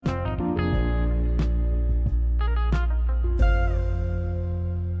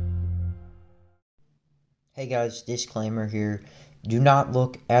Hey guys, disclaimer here. Do not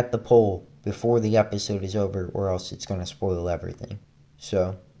look at the poll before the episode is over or else it's going to spoil everything.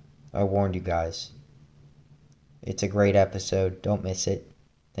 So, I warned you guys. It's a great episode. Don't miss it.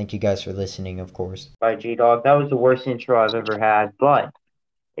 Thank you guys for listening, of course. Bye, G-Dog. That was the worst intro I've ever had, but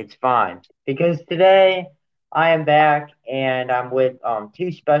it's fine. Because today I am back and I'm with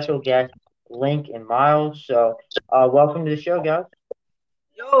two special guests, Link and Myles. So, welcome to the show, guys.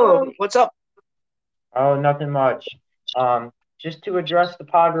 Yo, what's up? Oh, nothing much. Just to address the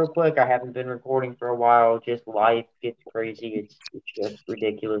pod real quick, I haven't been recording for a while. Just life gets crazy. It's just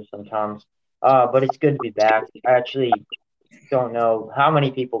ridiculous sometimes. But it's good to be back. I actually don't know how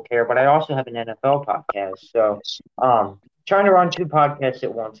many people care, but I also have an NFL podcast. So, trying to run two podcasts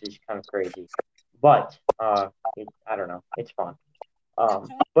at once is kind of crazy. But I don't know. It's fun.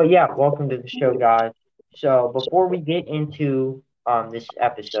 But yeah, welcome to the show, guys. So before we get into this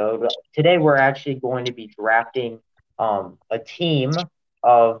episode, today we're actually going to be drafting a team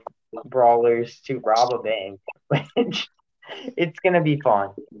of brawlers to rob a bank, which it's gonna be fun.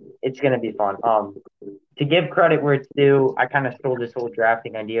 It's gonna be fun. To give credit where it's due, I kind of stole this whole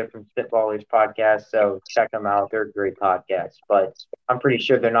drafting idea from Spitballers podcast, so check them out. They're a great podcast, but I'm pretty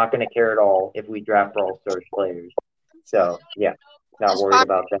sure they're not going to care at all if we draft Brawl Stars players. So yeah, not worried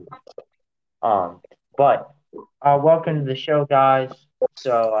about that. Um, but welcome to the show, guys.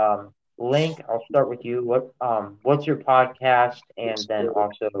 So Link, I'll start with you. What's your podcast? And then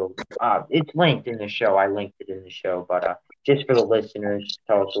also, it's linked in the show. I linked it in the show, but just for the listeners,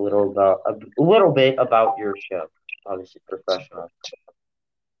 tell us a little bit about your show. Oh, this is professional.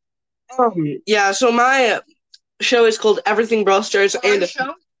 Yeah, so my show is called Everything Brawl Stars, and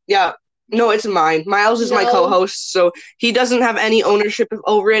yeah, no, it's mine. Myles is my co-host, so he doesn't have any ownership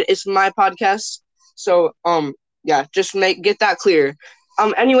over it. It's my podcast, so yeah, just get that clear.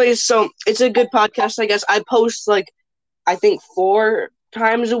 Anyways, so it's a good podcast, I guess. I post I think 4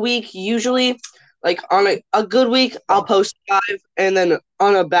 times a week usually. Like on a good week, I'll post 5, and then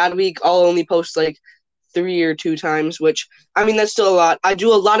on a bad week, I'll only post 3 or 2 times, which I mean that's still a lot. I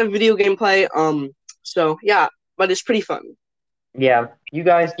do a lot of video gameplay, so yeah, but it's pretty fun. Yeah, you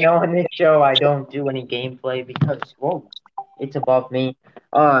guys know on this show I don't do any gameplay because it's above me.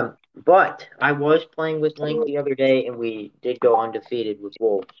 But I was playing with Link the other day and we did go undefeated with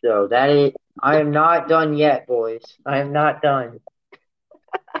Wolves. So I am not done yet, boys. I am not done.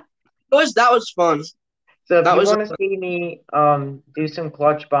 That was fun. So if That you was want to see me do some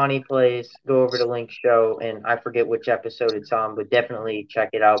clutch Bonnie plays, go over to Link's show and I forget which episode it's on, but definitely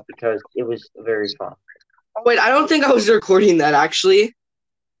check it out because it was very fun. Wait, I don't think I was recording that actually.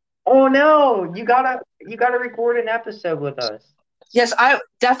 Oh no, you gotta record an episode with us. Yes, I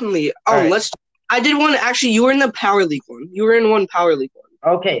definitely. Right. Let's. I did one actually. You were in the Power League one. You were in one Power League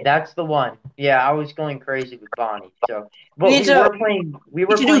one. Okay, that's the one. Yeah, I was going crazy with Bonnie. So, We but need to. we We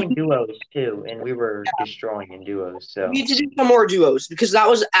were need to do. playing duos too, and we were destroying in duos. We So, need to do some more duos because that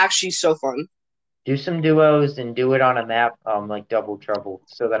was actually so fun. do some duos and do it on a map, like Double Trouble,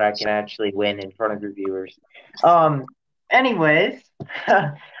 so that I can actually win in front of your viewers. Anyways,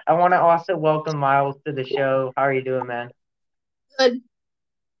 I want to also welcome Myles to the show. How are you doing, man? Good.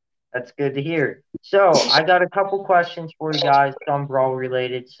 That's good to hear. So I got a couple questions for you guys, some brawl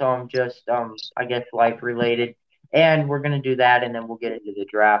related, some just I guess life related. And we're gonna do that and then we'll get into the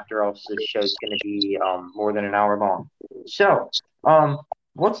draft or else this show's gonna be more than an hour long. So,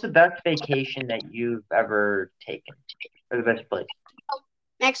 what's the best vacation that you've ever taken? Or the best place?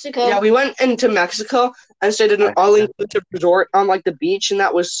 Mexico. Yeah, we went into Mexico and stayed at an all-inclusive resort on the beach, and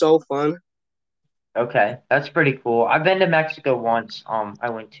that was so fun. Okay, that's pretty cool. I've been to Mexico once. I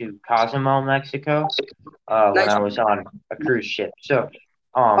went to Cozumel, Mexico, when Nice. I was on a cruise ship. So,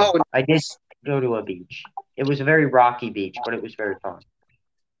 Oh, I did go to a beach. It was a very rocky beach, but it was very fun.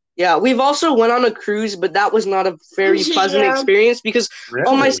 yeah. We've also went on a cruise, but that was not a very pleasant experience because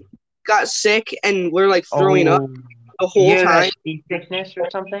all my Really? got sick and we're throwing up Oh, the do whole you have time. seasickness or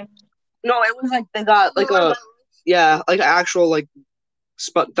something? No, it was they got an actual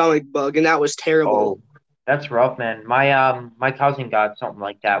stomach bug, and that was terrible. Oh, that's rough, man. My cousin got something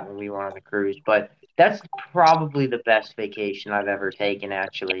like that when we went on a cruise, but that's probably the best vacation I've ever taken,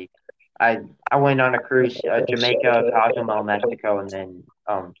 actually. I went on a cruise, Jamaica, Cozumel, Mexico, and then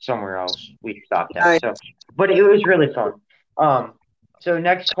somewhere else we stopped at. I, So, but it was really fun. Um, so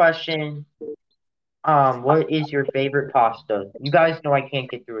next question, what is your favorite pasta? You guys know I can't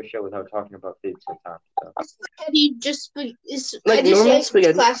get through a show without talking about food sometimes. So. Spaghetti, is normal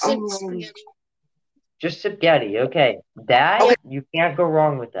spaghetti. classic spaghetti. Just spaghetti, okay. That Okay. you can't go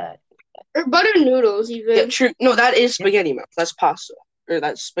wrong with that. Or butter noodles, even. Yeah, true. No, that is spaghetti, Mouse. That's pasta. or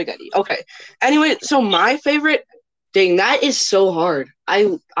that's spaghetti. Okay. Anyway, so my favorite thing that is so hard.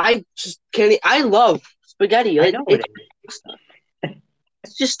 I just can't. I love spaghetti. I know it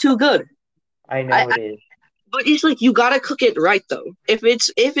It's just too good. is. I I, know I it is. but it's like you gotta cook it right though. If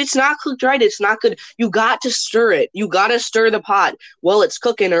it's not cooked right, it's not good. You got to stir it. You gotta stir the pot while it's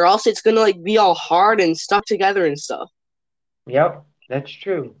cooking, or else it's gonna like be all hard and stuck together and stuff. Yep, that's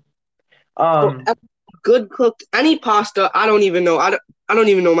true. So Um, good cooked any pasta. I don't even know. I don't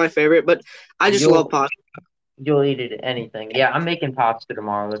even know my favorite, but I just love you'll pasta. you'll eat it anything. Yeah, I'm making pasta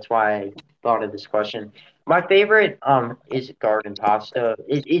tomorrow. That's why I thought of this question. My favorite is garden pasta.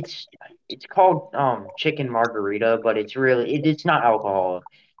 It's called chicken margarita, but it's not alcohol.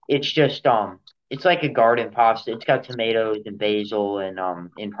 It's just it's like a garden pasta. It's got tomatoes and basil and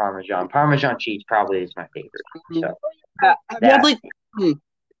parmesan. Parmesan cheese probably is my favorite. So Have you had that like? hmm,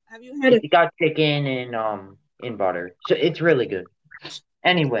 Have you had? it's got chicken and in butter. So it's really good.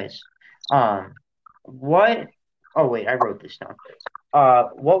 Anyways, um, what? Oh wait, I wrote this down.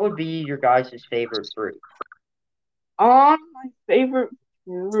 What would be your guys' favorite fruit? My favorite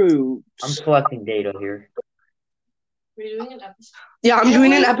fruit. I'm collecting data here. Yeah, I'm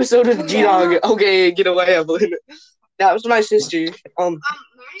doing an episode with G Dog. Okay, get away, Evelyn. That was my sister. Mine is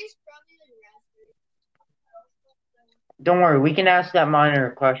probably the Don't worry, we can ask that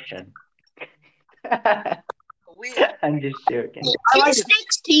minor question. We, I'm just joking. I like She's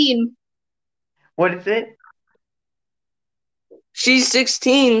 16. What is it? She's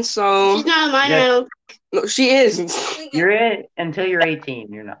 16, so She's not a minor. Yeah. I don't- no, she is. You're it until you're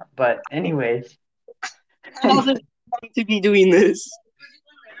 18. You're not. But anyways, How old is she to be doing this?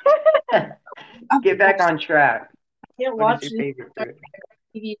 get back on track. Can't What watch is your favorite fruit?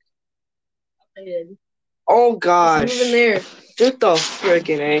 TV. Oh gosh. Move in there. What the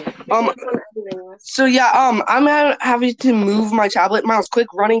freaking A? So yeah, I'm having to move my tablet. Miles, quick,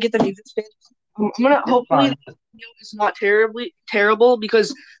 run and get the music stand. I'm gonna hopefully Fine. the video is not terrible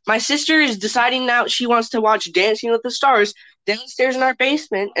because my sister is deciding now she wants to watch Dancing with the Stars downstairs in our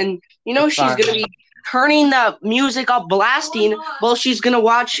basement, and It's she's fine. gonna be turning the music up, blasting while she's gonna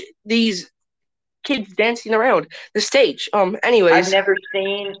watch these kids dancing around the stage. Anyways, I've never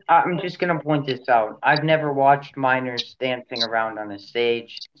seen. I'm just gonna point this out. I've never watched minors dancing around on a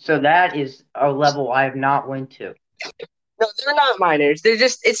stage, so that is a level I have not went to. no, they're not minors.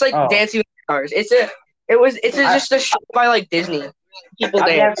 It's like Oh, Dancing with the Stars. Just a show by like Disney. People I've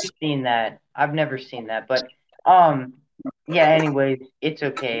never dance. seen that. I've never seen that, but yeah. Anyways, it's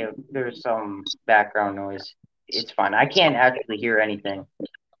okay. There's some background noise. It's fine. I can't actually hear anything.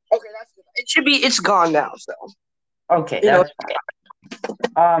 Okay, that's good. It's gone now, so. Okay, You know, that's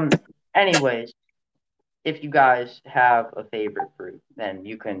fine. Anyways, if you guys have a favorite fruit, then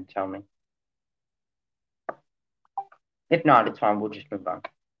you can tell me. If not, it's fine. We'll just move on.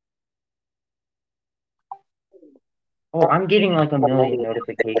 Oh, I'm getting like a million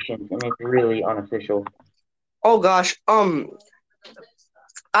notifications, and it's really unofficial. oh gosh.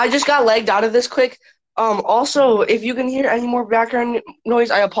 I just got legged out of this quick. Also, if you can hear any more background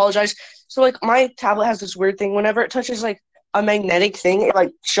noise, I apologize. So like my tablet has this weird thing. Whenever it touches like a magnetic thing, it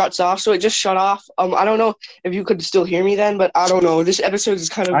like shuts off. So it just shut off. I don't know if you could still hear me then, but I don't know. This episode is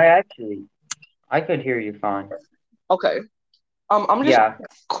kind of I could hear you fine. okay. I'm just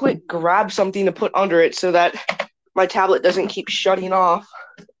quick grab something to put under it so that my tablet doesn't keep shutting off.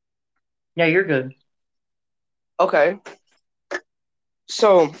 Yeah, you're good. Okay.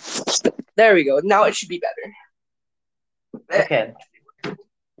 So there we go. Now it should be better. Okay.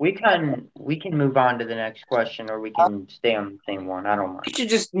 We can move on to the next question, or we can stay on the same one. I don't We mind. should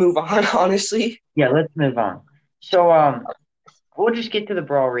just move on, honestly. Yeah, let's move on. So we'll just get to the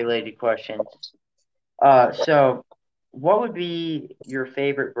brawl related questions. So what would be your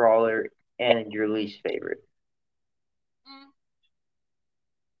favorite brawler and your least favorite?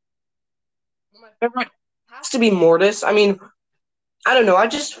 My favorite has to be Mortis. I mean, I don't know. I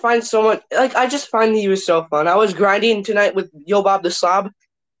just find I just find he was so fun. I was grinding tonight with Yo Bob the Slob,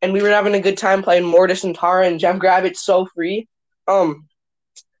 and we were having a good time playing Mortis and Tara and Gem Grab. It's so free.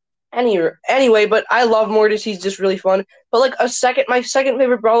 Anyway, but I love Mortis. He's just really fun. But like my second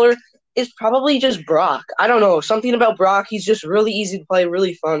favorite brawler is probably just Brock. I don't know. Something about Brock. He's just really easy to play,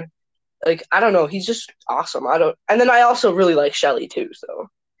 really fun. Like, I don't know. He's just awesome. And then I also really like Shelly too, so.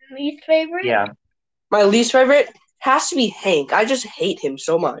 Least favorite? Yeah. My least favorite has to be Hank. I just hate him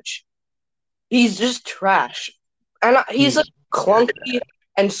so much. He's just trash. And he's like clunky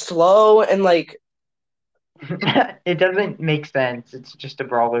and slow and like. It doesn't make sense. It's just a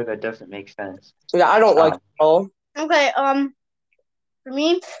brawler that doesn't make sense. Yeah, I don't like him at all. Okay, for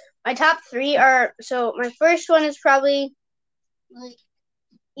me, my top three are, so my first one is probably like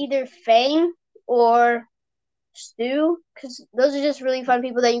either Fang or Stu, because those are just really fun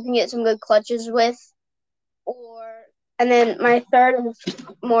people that you can get some good clutches with. And then my third is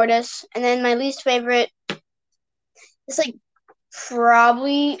Mortis, and then my least favorite is like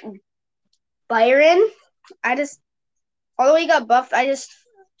probably Byron. Although he got buffed, I just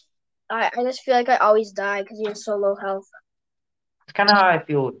feel like I always die because he has so low health. It's kind of how I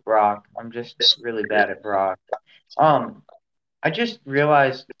feel with Brock. I'm just really bad at Brock. I just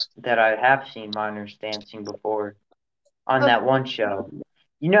realized that I have seen minors dancing before on that one show.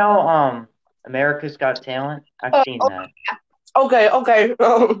 You know, America's Got Talent? I've seen that. Okay.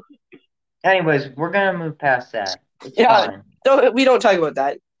 Anyways, we're gonna move past that. It's Yeah, fine. we don't talk about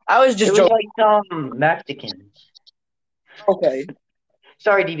that. I was It just was joking. like some Mexicans. Okay.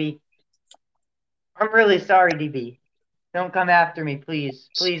 Sorry, DB. I'm really sorry, DB. Don't come after me, please.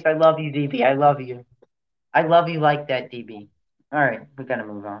 Please, I love you, DB. I love you. I love you like that, DB. All right, we gotta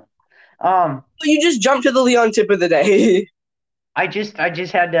move on. You just jumped to the Leon tip of the day. I just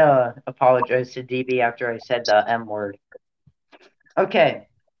had to apologize to DB after I said the M word. Okay.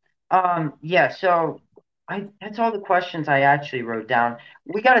 Yeah, so that's all the questions I actually wrote down.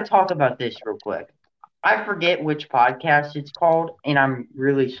 We got to talk about this real quick. I forget which podcast it's called, and I'm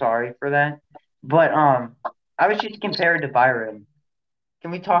really sorry for that. But I was just compared to Byron.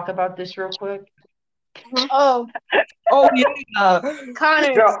 Can we talk about this real quick? Oh, Yeah.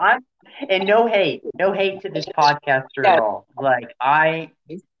 Connor. Bro, and no hate to this podcaster at all. Like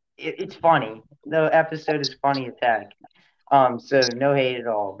it's funny. The episode is funny as heck. So no hate at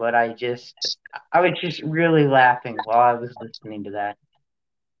all. But I was just really laughing while I was listening to that.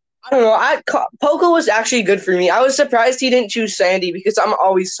 I don't know. Poco was actually good for me. I was surprised he didn't choose Sandy because I'm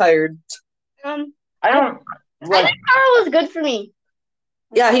always tired. I don't I think Carl was good for me.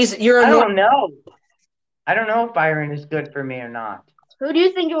 Yeah, you're I annoying. don't know. I don't know if Byron is good for me or not. Who do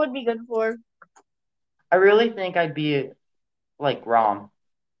you think it would be good for? I really think I'd be like Rom.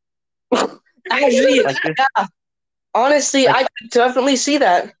 Actually, Like yeah. Honestly, I could definitely see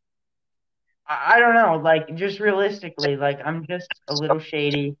that. I don't know. Like just realistically, like I'm just a little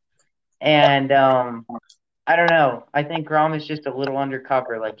shady, and I don't know. I think Rom is just a little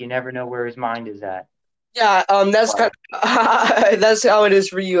undercover. Like you never know where his mind is at. Yeah, that's kind of, that's how it is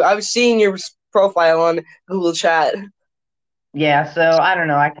for you. I've seen your profile on Google Chat. Yeah, so I don't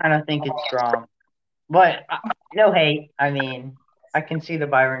know. I kind of think it's Rom, but no hate. I mean, I can see the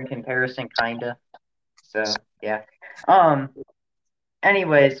Byron comparison, kinda. So yeah. Um.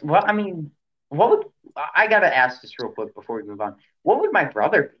 Anyways, what would I gotta ask this real quick before we move on? What would my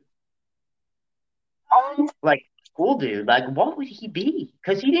brother be? Like cool dude? Like what would he be?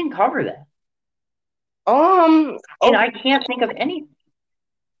 Because he didn't cover that, and I can't think of any.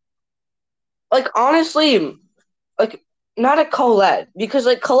 Like honestly, like not a Colette because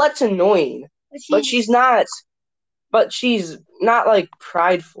like Colette's annoying, but she's not. But she's not like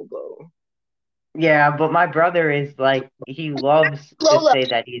prideful though. Yeah, but my brother is like he loves to say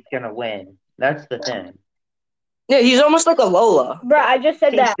that he's gonna win. That's the thing. Yeah, he's almost like a Lola. Bro, I just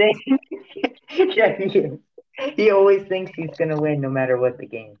said that. Yeah, he is. He always thinks he's gonna win no matter what the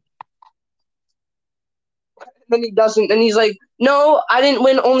game. Then he doesn't, and he's like, "No, I didn't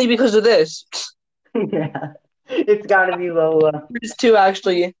win only because of this." Yeah, it's gotta be Lola. There's two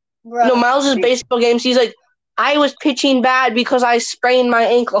actually. Bro. No, Miles' baseball games. He's like, "I was pitching bad because I sprained my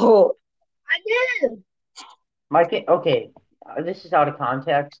ankle." I did. Okay, this is out of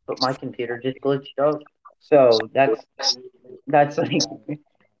context, but my computer just glitched out. So that's like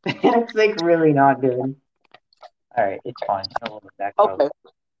that's like really not good. All right, it's fine. I'll look back up. Okay.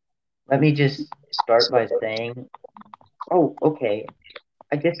 Let me just start by saying, oh, okay.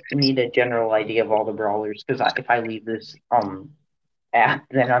 I just need a general idea of all the brawlers because if I leave this app,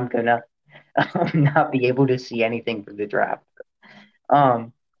 then I'm gonna not be able to see anything for the draft.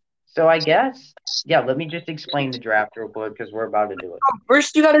 So I guess let me just explain the draft real quick because we're about to do it.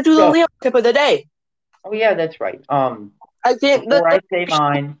 First, you got to do the Leon tip of the day. Oh yeah, that's right. I think before I say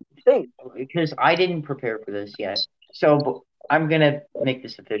mine, because I didn't prepare for this yet, so I'm gonna make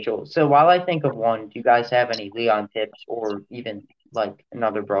this official. So while I think of one, do you guys have any Leon tips or even like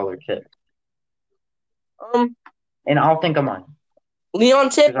another brawler tip? And I'll think of mine. Leon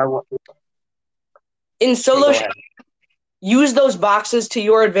tip in solo. Use those boxes to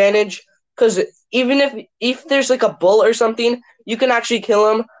your advantage because even if there's like a bull or something, you can actually kill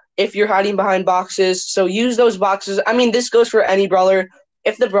him if you're hiding behind boxes. So use those boxes. I mean, this goes for any brawler.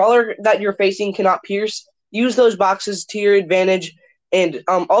 If the brawler that you're facing cannot pierce, use those boxes to your advantage, and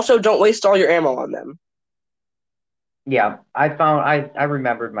also don't waste all your ammo on them. Yeah, I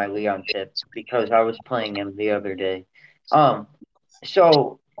remembered my Leon tips because I was playing him the other day.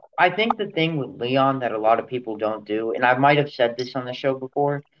 So I think the thing with Leon that a lot of people don't do, and I might have said this on the show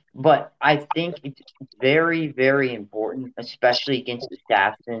before, but I think it's very, very important, especially against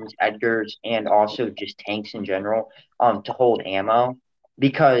assassins, Edgars, and also just tanks in general, to hold ammo.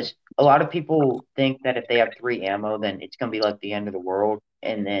 Because a lot of people think that if they have three ammo, then it's gonna be like the end of the world,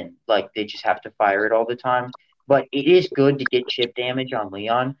 and then like they just have to fire it all the time. But it is good to get chip damage on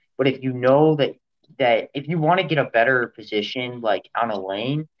Leon. But if you know that if you want to get a better position, like on a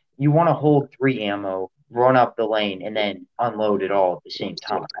lane, you want to hold three ammo, run up the lane, and then unload it all at the same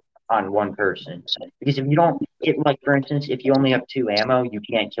time on one person. Because if you don't get, like for instance, if you only have two ammo, you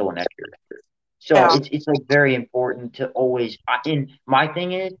can't kill an Edgar. So Yeah. it's like very important to always. And my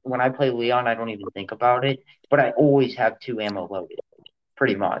thing is, when I play Leon, I don't even think about it, but I always have two ammo loaded,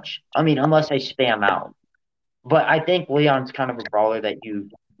 pretty much. I mean, unless I spam out. But I think Leon's kind of a brawler that you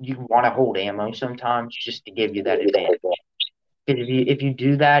want to hold ammo sometimes just to give you that advantage. Because if you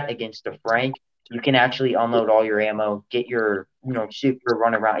do that against a Frank, you can actually unload all your ammo, get your super,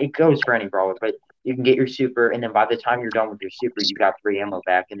 run around. It goes for any brawler, but you can get your super, and then by the time you're done with your super, you got three ammo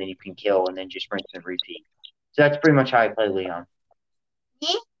back, and then you can kill, and then just rinse and repeat. So that's pretty much how I play Leon.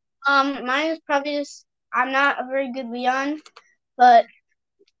 Me, mine is probably just I'm not a very good Leon, but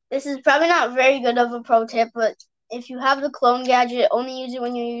this is probably not very good of a pro tip. But if you have the clone gadget, only use it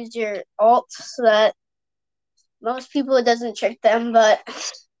when you use your ult, so that most people it doesn't trick them, but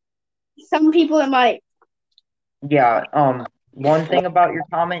some people it might. Yeah. One thing about your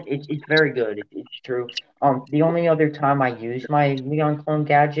comment, it's very good. It's true. The only other time I use my Leon clone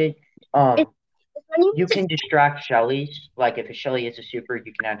gadget, It's um, when you you use can distract Shellys. Like if a Shelly is a super,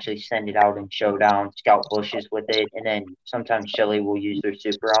 you can actually send it out in showdown, scout bushes with it, and then sometimes Shelly will use their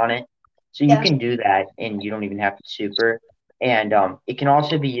super on it. So you yeah, can do that, and you don't even have to super. And it can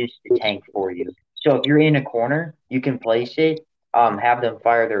also be used to tank for you. So if you're in a corner, you can place it, have them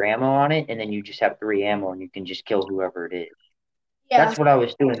fire their ammo on it, and then you just have three ammo, and you can just kill whoever it is. yeah. That's what I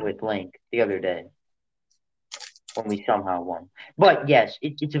was doing with Link the other day when we somehow won. But yes,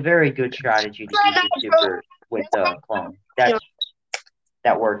 it's a very good strategy to use your super with the clone.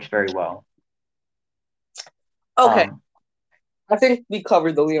 That works very well. Okay. Um, I think we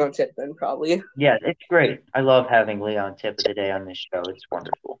covered the Leon tip then, probably. yeah, it's great. I love having Leon tip of the day on this show. It's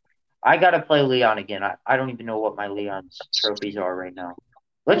wonderful. I gotta play Leon again. I don't even know what my Leon's trophies are right now.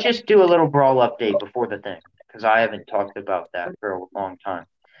 Let's just do a little brawl update before the thing, because I haven't talked about that for a long time.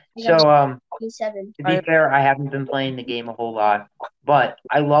 I got So seven. to be fair, I haven't been playing the game a whole lot, but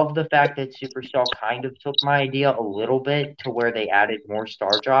I love the fact that Supercell kind of took my idea a little bit to where they added more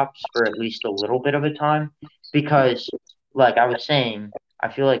star drops for at least a little bit of a time. Because, like I was saying, I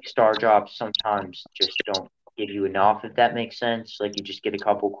feel like star drops sometimes just don't give you enough, if that makes sense. Like you just get a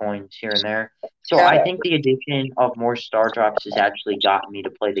couple coins here and there. So Yeah. I think the addition of more star drops has actually gotten me to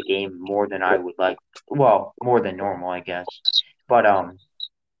play the game more than I would like. Well, more than normal, I guess. But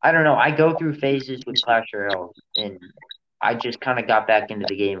I don't know. I go through phases with Clash Royale, and I just kind of got back into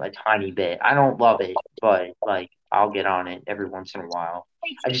the game a tiny bit. I don't love it, but like I'll get on it every once in a while.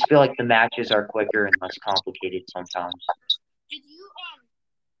 I just feel like the matches are quicker and less complicated sometimes. Did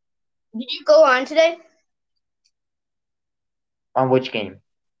you go on today? On which game?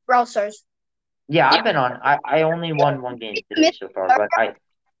 Brawl Stars. Yeah, I've been on. I only won one game today so far, but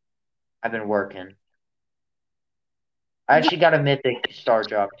I've been working. I Did you actually got a mythic star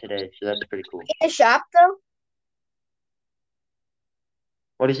drop today, so that's pretty cool. in the shop though?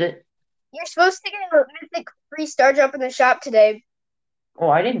 What is it? You're supposed to get a mythic free star drop in the shop today. Oh,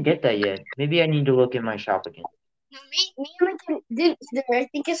 I didn't get that yet. Maybe I need to look in my shop again. No, me and Lincoln didn't either. I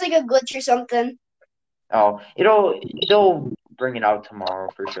think it's like a glitch or something. Oh, they'll bring it out tomorrow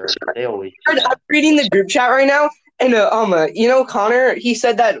for sure. They always do I'm that. reading the group chat right now, and Connor, he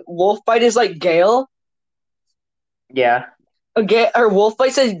said that Wolfbite is like Gale. Yeah.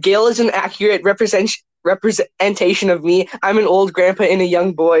 Wolfbite says Gale is an accurate representation of me. I'm an old grandpa in a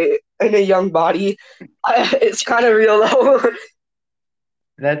young boy in a young body. It's kind of real though.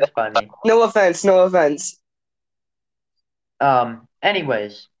 That's funny. No offense, no offense.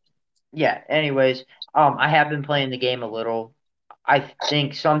 Anyways, yeah, anyways, I have been playing the game a little. I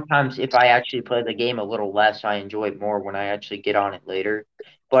think sometimes if I actually play the game a little less, I enjoy it more when I actually get on it later.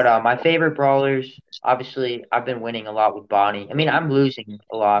 But my favorite brawlers, obviously, I've been winning a lot with Bonnie. I mean, I'm losing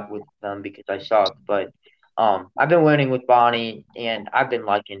a lot with them because I suck, but I've been winning with Bonnie, and I've been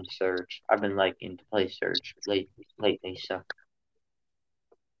liking Surge. I've been liking to play Surge lately, so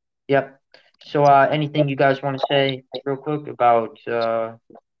yep. So, anything you guys want to say real quick about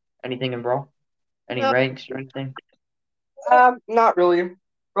anything in Brawl? Any No, ranks or anything? Not really,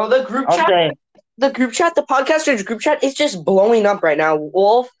 bro. The group I'll chat say the group chat, the podcasters group chat is just blowing up right now.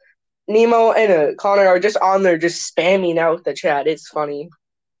 Wolf, Nemo, and Connor are just on there, just spamming out the chat. It's funny.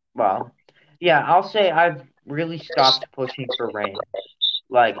 Well, yeah, I'll say I've really stopped pushing for ranks.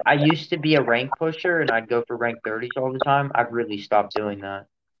 Like, I used to be a rank pusher, and I'd go for rank 30s all the time. I've really stopped doing that.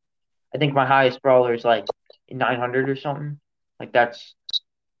 I think my highest brawler is, like, 900 or something. Like, that's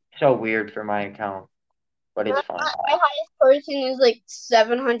so weird for my account, but it's fine. My highest person is like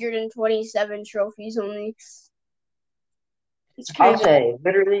 727 trophies only. It's I'll crazy. say,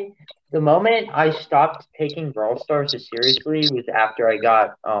 literally, the moment I stopped taking Brawl Stars as seriously was after I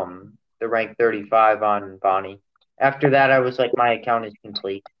got the rank 35 on Bonnie. After that, I was like, my account is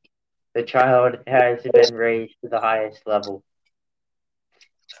complete. The child has been raised to the highest level.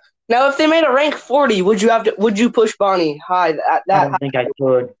 Now, if they made a rank 40, would you push Bonnie high? I That don't think I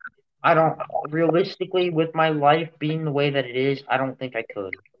could. I don't, realistically, with my life being the way that it is, I don't think I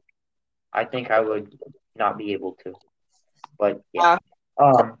could. I think I would not be able to. But yeah.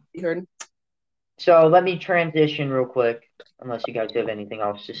 you heard. So let me transition real quick, unless you guys have anything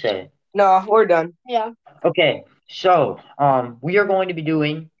else to say. No, we're done. Yeah. Okay, so we are going to be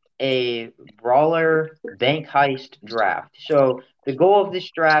doing a Brawler Bank Heist draft. So the goal of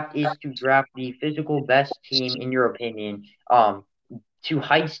this draft is to draft the physical best team, in your opinion, to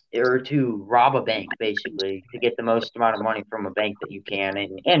heist or to rob a bank, basically, to get the most amount of money from a bank that you can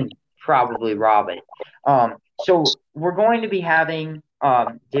and probably rob it. So we're going to be having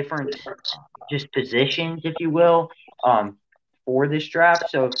different just positions, if you will, for this draft.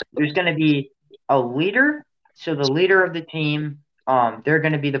 So there's going to be a leader. So the leader of the team, they're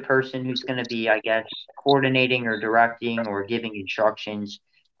going to be the person who's going to be, I guess, coordinating or directing or giving instructions.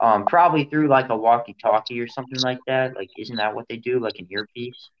 Probably through like a walkie-talkie or something like that. Like, isn't that what they do? Like an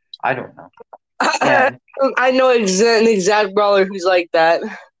earpiece? I don't know. And I know an exact brawler who's like that.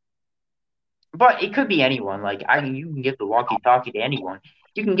 but it could be anyone. Like, I mean, you can give the walkie-talkie to anyone.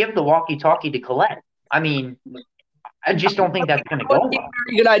 You can give the walkie-talkie to Colette. I mean, I just don't think that's going to go well.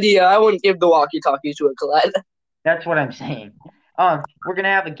 Very good idea. I wouldn't give the walkie-talkie to a Colette. That's what I'm saying. We're gonna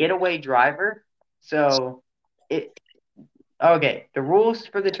have a getaway driver. So okay. The rules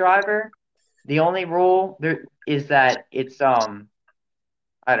for the driver. The only rule there is that it's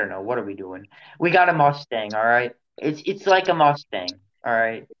I don't know, what are we doing? We got a Mustang, all right? It's like a Mustang, all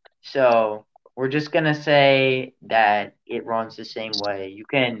right? So we're just gonna say that it runs the same way. You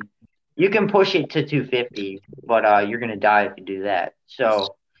can push it to 250, but you're gonna die if you do that.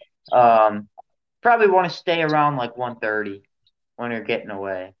 So probably want to stay around like 130 when you're getting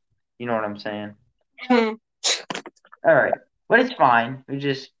away. You know what I'm saying? All right. But it's fine. We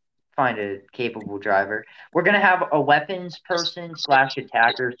just find a capable driver. We're going to have a weapons person /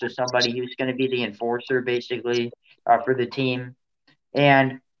 attacker, so somebody who's going to be the enforcer, basically, for the team.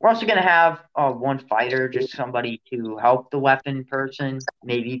 And we're also going to have one fighter, just somebody to help the weapon person.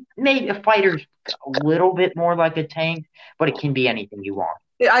 Maybe a fighter's a little bit more like a tank, but it can be anything you want.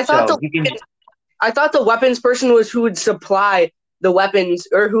 I thought the weapons person was who would supply the weapons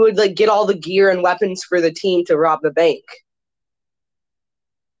or who would like get all the gear and weapons for the team to rob the bank.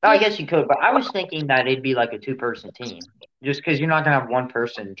 I guess you could, but I was thinking that it'd be like a two-person team, just because you're not gonna have one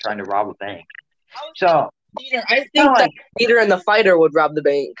person trying to rob a bank. So I think the leader and the fighter would rob the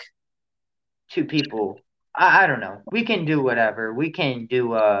bank. Two people. I don't know. We can do whatever. We can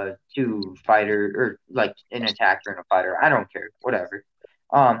do two fighter or like an attacker and a fighter. I don't care. Whatever.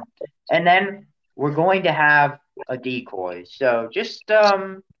 And then we're going to have a decoy. So just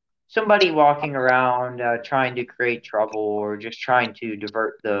somebody walking around trying to create trouble or just trying to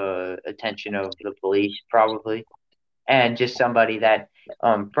divert the attention of the police, probably. And just somebody that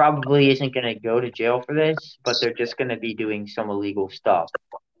probably isn't going to go to jail for this, but they're just going to be doing some illegal stuff.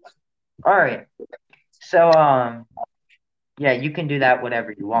 All right. So, yeah, you can do that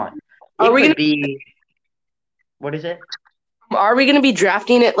whenever you want. What is it? Are we going to be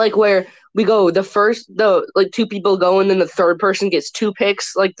drafting it like where we go the two people go and then the third person gets 2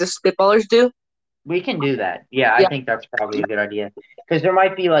 picks like the Spitballers do? We can do that. Yeah, I think that's probably a good idea because there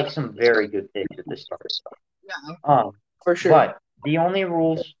might be like some very good picks at the start. Yeah. For sure. But the only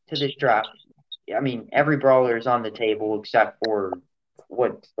rules to this draft, I mean, every brawler is on the table except for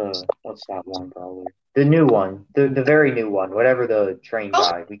what's that one brawler? The new one, the very new one, whatever the train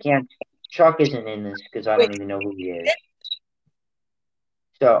guy. We can't. Chuck isn't in this because I don't even know who he is.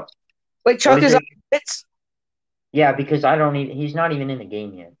 So. Wait, Chuck is on it? Yeah, because he's not even in the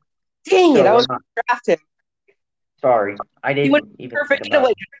game yet. Dang it! I was going to draft him. Sorry, I didn't even. Perfect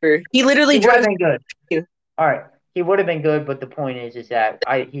getaway driver. He literally drives. Been good. All right, he would have been good, but the point is that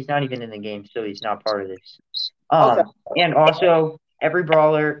he's not even in the game, so he's not part of this. Okay. And also every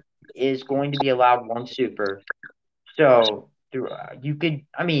brawler is going to be allowed one super. So you could,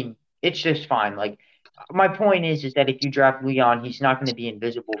 I mean, it's just fine. Like my point is that if you draft Leon, he's not going to be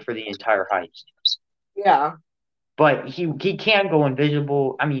invisible for the entire heist. Yeah. But he can go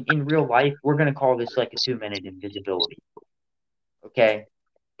invisible. I mean, in real life, we're going to call this like a 2-minute invisibility. Okay.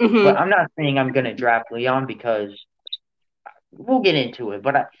 But I'm not saying I'm going to draft Leon because we'll get into it.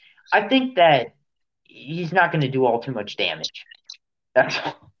 But I think that he's not going to do all too much damage. That's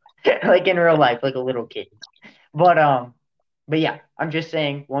like in real life, like a little kid. But yeah, I'm just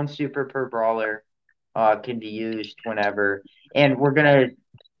saying one super per brawler can be used whenever, and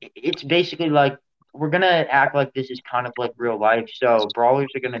it's basically like we're gonna act like this is kind of like real life. So brawlers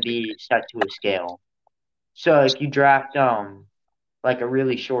are gonna be set to a scale. So if you draft like a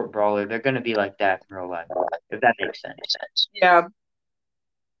really short brawler, they're gonna be like that in real life, if that makes sense. Yeah.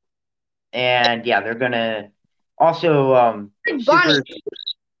 And yeah, they're gonna also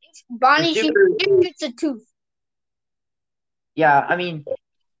Bonnie, she gets a tooth. Yeah, I mean,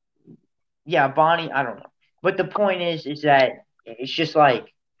 yeah, Bonnie, I don't know. But the point is that it's just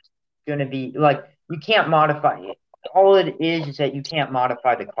like gonna be like you can't modify it. All it is that you can't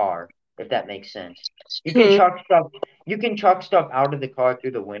modify the car, if that makes sense. You can chuck stuff out of the car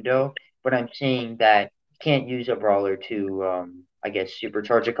through the window, but I'm saying that you can't use a brawler to I guess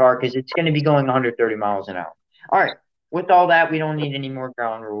supercharge a car because it's gonna be going 130 miles an hour. Alright. With all that, we don't need any more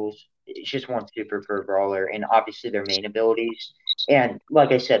ground rules. It's just one super per brawler, and obviously their main abilities. And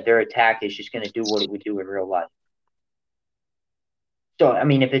like I said, their attack is just going to do what it would do in real life. So, I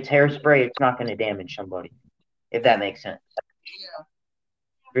mean, if it's hairspray, it's not going to damage somebody, if that makes sense. Yeah.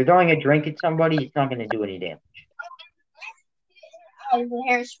 If you're throwing a drink at somebody, it's not going to do any damage. Oh, the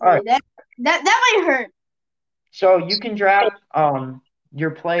hairspray. Right. That might hurt. So you can draft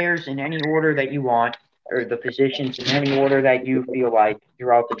your players in any order that you want, or the positions in any order that you feel like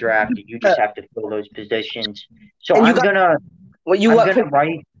throughout the draft. You just have to fill those positions. So I'm gonna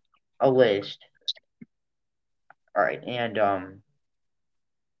write a list. All right, and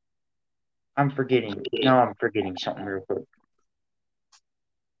I'm forgetting something real quick.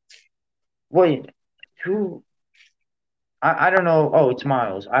 Wait, who? I don't know. Oh, it's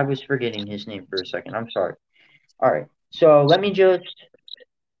Myles. I was forgetting his name for a second. I'm sorry. All right, so let me just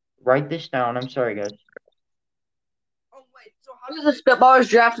write this down. I'm sorry, guys. Oh wait, so how does the Spitballers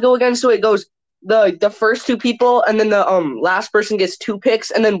draft go again? So it goes the first two people, and then the last person gets 2 picks,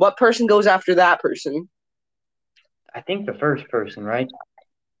 and then what person goes after that person? I think the first person, right?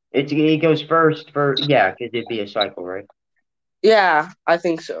 It goes first for yeah, because it'd be a cycle, right? Yeah, I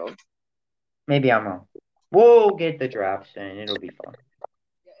think so. Maybe I'm wrong. We'll get the drafts and it'll be fun.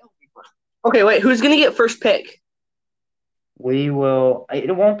 Okay, wait, who's gonna get first pick? We will.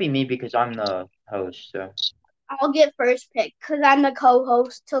 It won't be me because I'm the host. So I'll get first pick because I'm the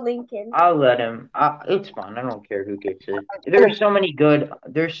co-host to Lincoln. I'll let him. It's fine. I don't care who gets it. There's so many good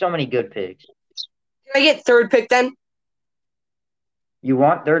picks. Can I get third pick then? You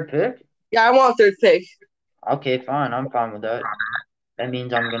want third pick? Yeah, I want third pick. Okay, fine. I'm fine with that. That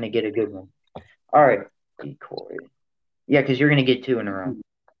means I'm gonna get a good one. All right, decoy. Yeah, because you're gonna get 2 in a row.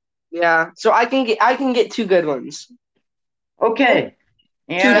 Yeah, so I can get 2 good ones. Okay,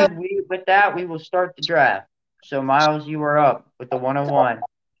 and with that we will start the draft. So Myles, you are up with the 101.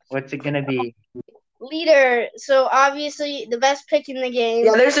 What's it gonna be? Leader. So obviously the best pick in the game.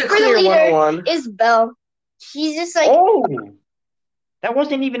 Yeah, there's a clear 101. Is Belle. She's just like that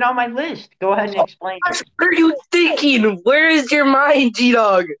wasn't even on my list. Go ahead and explain. What are you thinking? Where is your mind,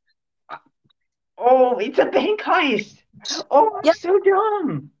 G-Dog? Oh, it's a bank heist. Oh, I'm so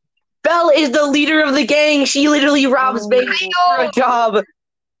dumb. Belle is the leader of the gang. She literally robs banks for a job.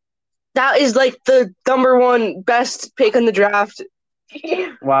 That is like the #1 best pick in the draft.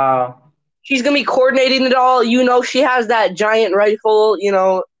 Wow. She's going to be coordinating it all. You know, she has that giant rifle, you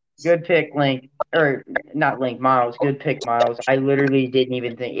know. Good pick, Link. Or, not Link, Myles. Good pick, Myles. I literally didn't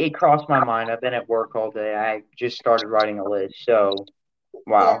even think. It crossed my mind. I've been at work all day. I just started writing a list. So,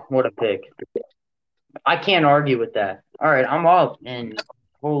 wow, what a pick. I can't argue with that. All right, I'm up. And,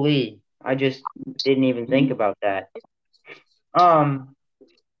 holy, I just didn't even think about that. I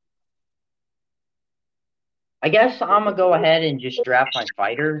guess I'm going to go ahead and just draft my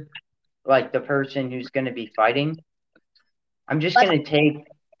fighter. Like, the person who's going to be fighting. I'm just going to take...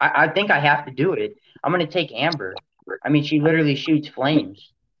 I think I have to do it. I'm going to take Amber. I mean, she literally shoots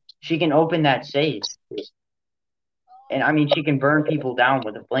flames. She can open that safe. And, I mean, she can burn people down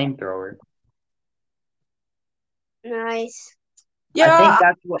with a flamethrower. Nice. Yeah. I think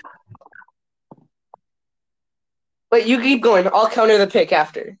that's what... Wait, you keep going. I'll counter the pick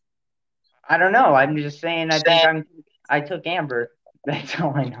after. I don't know. I'm just saying I took Amber. That's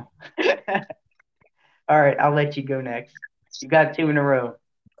all I know. All right, I'll let you go next. You got two in a row.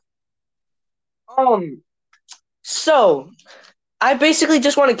 So I basically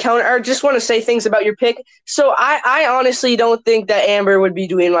just want to counter, or just want to say things about your pick. So I honestly don't think that Amber would be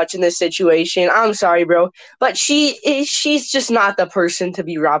doing much in this situation. I'm sorry, bro, but she's just not the person to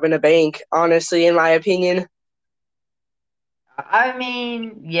be robbing a bank, honestly, in my opinion. I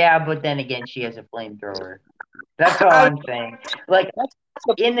mean, yeah, but then again, she has a flamethrower. That's all I, I'm saying. Like,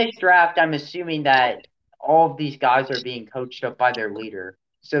 in this draft, I'm assuming that all of these guys are being coached up by their leader.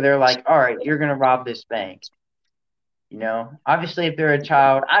 So they're like, all right, you're going to rob this bank. Obviously, if they're a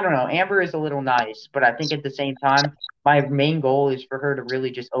child, I don't know. Amber is a little nice, but I think at the same time, my main goal is for her to really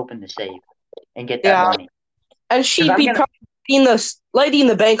just open the safe and get that yeah, money. and Because she'd I'm be going to, probably lighting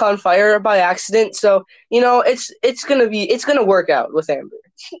the bank on fire by accident. So it's gonna work out with Amber.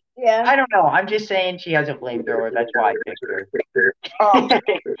 Yeah. I don't know. I'm just saying she has a flamethrower. That's why I picked her. Oh,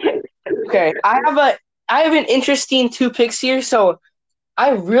 okay. I have an interesting two picks here. So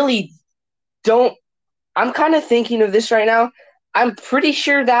I really don't. I'm kind of thinking of this right now. I'm pretty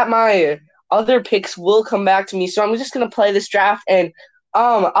sure that my other picks will come back to me. So I'm just gonna play this draft, and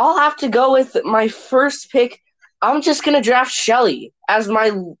I'll have to go with my first pick. I'm just gonna draft Shelly as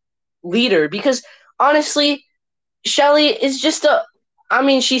my leader because honestly, Shelly is just a. I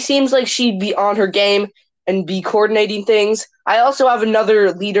mean, she seems like she'd be on her game and be coordinating things. I also have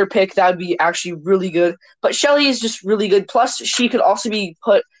another leader pick that would be actually really good, but Shelly is just really good. Plus, she could also be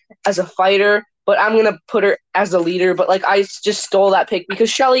put as a fighter, but I'm gonna put her as a leader. But like, I just stole that pick because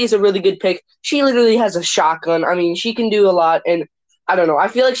Shelly is a really good pick. She literally has a shotgun. I mean, she can do a lot, and I don't know. I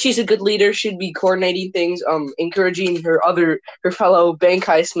feel like she's a good leader. She'd be coordinating things, encouraging her fellow bank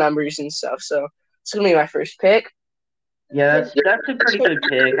heist members and stuff. So it's gonna be my first pick. Yeah, that's a pretty good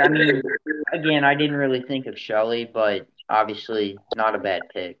pick. I mean, again, I didn't really think of Shelly, but obviously not a bad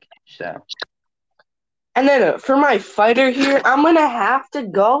pick. So, And then for my fighter here, I'm gonna have to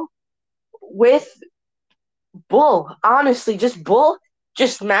go with Bull. Honestly, just Bull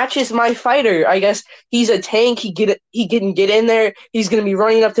just matches my fighter. I guess he's a tank. He can get in there. He's gonna be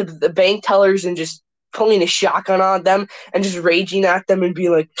running up to the bank tellers and just pulling a shotgun on them and just raging at them and be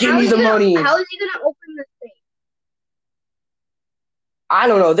like, "Give me the money." How is he gonna open the safe? I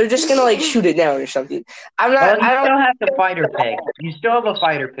don't know. They're just gonna like shoot it down or something. I'm well, not. you I don't. still have the fighter pick. You still have a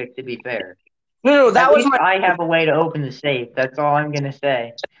fighter pick, to be fair. No. At That was least my. I have a way to open the safe. That's all I'm gonna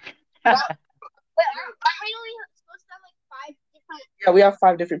say. But aren't we only supposed to have like 5 different? Yeah, we have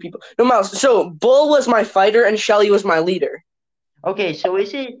 5 different people. No, Myles. So Bull was my fighter and Shelly was my leader. Okay, so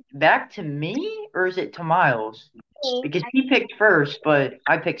is it back to me or is it to Myles? Because he picked first, but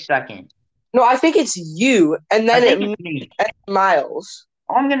I picked second. No, I think it's you, and I then think it's me. Myles.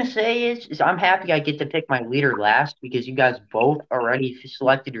 All I'm gonna say is I'm happy I get to pick my leader last because you guys both already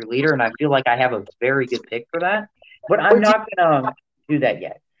selected your leader, and I feel like I have a very good pick for that. But I'm Wait, not gonna do that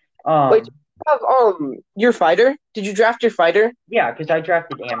yet. wait, do you have your fighter? Did you draft your fighter? Yeah, because I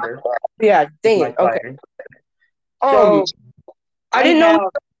drafted Amber Yeah, as dang my it. Okay. fighter. So I I didn't know we have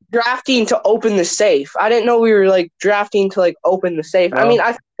were drafting to open the safe. I didn't know we were like drafting to like open the safe. I mean, well,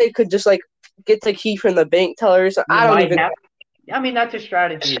 I think they could just like get the key from the bank tellers. you I don't might even. have. I mean, that's a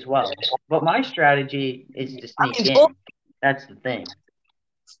strategy as well. But my strategy is to I sneak mean, Bull, in. That's the thing.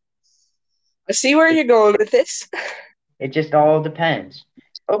 I see where you're going with this. It just all depends.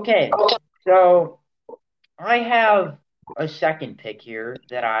 Okay, so I have a second pick here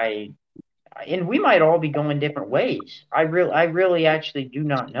that and we might all be going different ways. I really actually do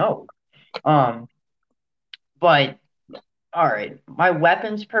not know. Um, but all right, my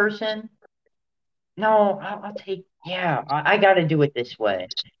weapons person. No, I'll take. Yeah, I got to do it this way.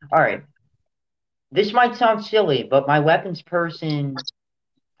 All right, this might sound silly, but my weapons person.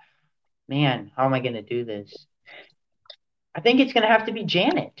 Man, how am I going to do this? I think it's going to have to be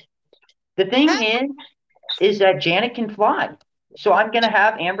Janet. The thing is that Janet can fly. So I'm going to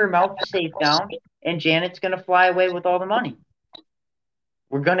have Amber melt the safe down, and Janet's going to fly away with all the money.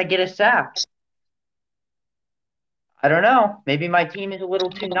 We're going to get a sack. I don't know. Maybe my team is a little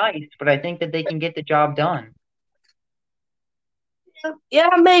too nice, but I think that they can get the job done. Yeah,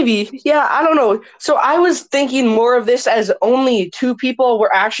 maybe. Yeah, I don't know. So I was thinking more of this as only 2 people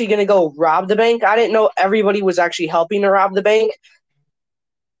were actually going to go rob the bank. I didn't know everybody was actually helping to rob the bank.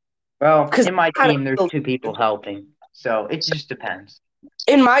 Well, Because in my team, there's 2 people helping, so it just depends.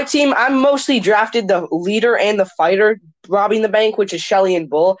 in my team, I'm mostly drafted the leader and the fighter robbing the bank, which is Shelly and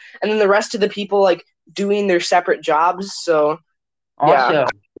Bull, and then the rest of the people like doing their separate jobs. So yeah, Also,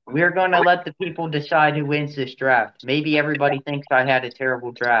 we're going to let the people decide who wins this draft. Maybe everybody thinks I had a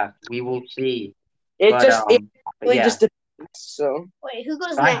terrible draft. We will see. it But just it but really yeah. just depends So Wait, who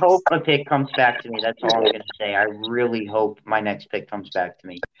goes I next? hope a pick comes back to me. That's all I'm going to say. I really hope my next pick comes back to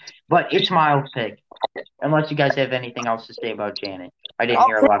me. But it's Myles' pick, unless you guys have anything else to say about Janet. I didn't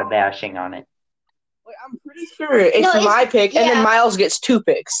hear a lot of bashing on it. I'm pretty sure it's my pick, and then Myles gets 2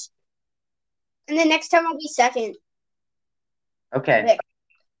 picks. And then next time I'll be second. Okay.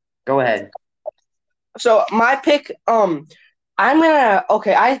 Go ahead. So my pick, I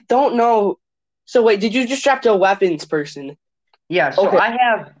don't know. So wait, did you just draft a weapons person? Yeah, so okay.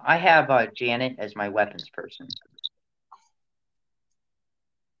 I have Janet as my weapons person.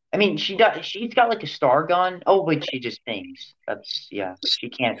 I mean, she's got like a star gun. Oh, but she just thinks. She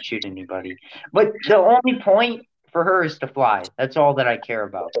can't shoot anybody. But the only point for her is to fly. That's all that I care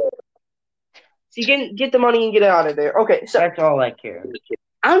about. So you can get the money and get it out of there. Okay, so that's all I care.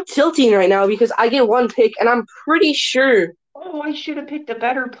 I'm tilting right now because I get 1 pick, and I'm pretty sure. Oh, I should have picked a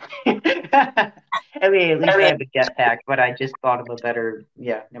better player. I mean, at least I have a jetpack, but I just thought of a better.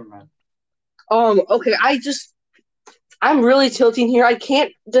 Yeah, never mind. Okay, I'm really tilting here. I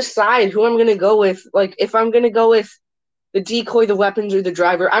can't decide who I'm gonna go with. Like, if I'm gonna go with the decoy, the weapons, or the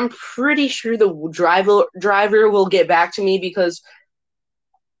driver. I'm pretty sure the driver will get back to me because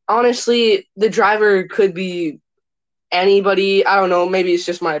honestly, the driver could be anybody. I don't know. Maybe it's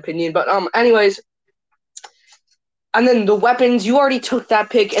just my opinion, but anyways. And then the weapons, you already took that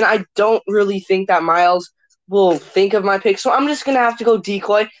pick, and I don't really think that Myles will think of my pick, so I'm just gonna have to go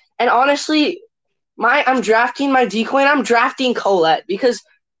decoy. And honestly, I'm drafting my decoy, and I'm drafting Colette because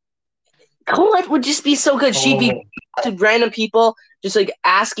Colette would just be so good. She'd be to random people, just like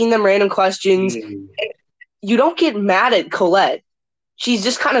asking them random questions. You don't get mad at Colette. She's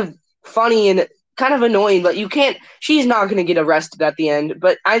just kind of funny and kind of annoying, but she's not going to get arrested at the end,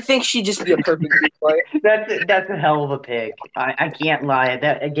 but I think she'd just be a perfect decoy. That's a hell of a pick. I can't lie.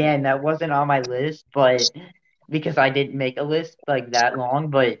 That wasn't on my list, but because I didn't make a list like that long,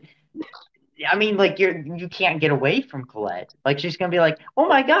 but I mean, like you can't get away from Colette. Like she's gonna be like, "Oh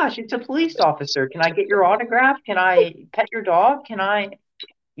my gosh, it's a police officer. Can I get your autograph? Can I pet your dog? Can I,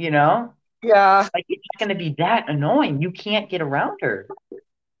 Yeah. Like it's gonna be that annoying. You can't get around her.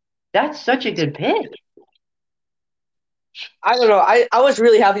 That's such a good pick. I don't know. I was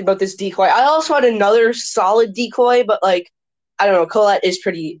really happy about this decoy. I also had another solid decoy, but like, I don't know. Colette is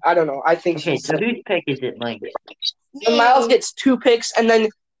pretty. I don't know. I think. Okay, so whose pick is it, Link? And Myles gets 2 picks, and then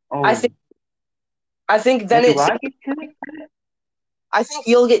I think then it's. I think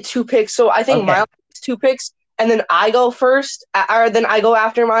you'll get 2 picks, so I think Myles gets 2 picks, and then I go first, or then I go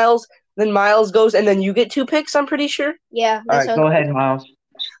after Myles. Then Myles goes, and then you get 2 picks. I'm pretty sure. Yeah. All right, go ahead, Myles.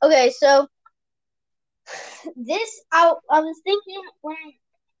 Okay, so I was thinking when I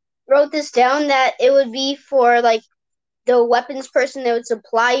wrote this down that it would be for like the weapons person that would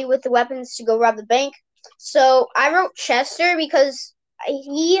supply you with the weapons to go rob the bank. So I wrote Chester because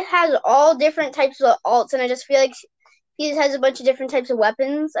he has all different types of alts, and I just feel like he just has a bunch of different types of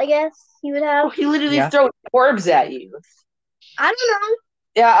weapons. I guess he would have. Oh, he literally throws orbs at you. I don't know.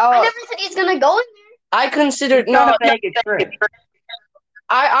 Yeah, I never said he's gonna go in there. I considered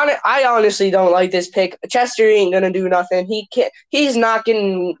I honestly don't like this pick. Chester ain't gonna do nothing. He's not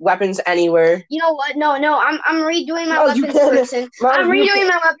getting weapons anywhere. You know what? No. I'm redoing my weapons person. I'm redoing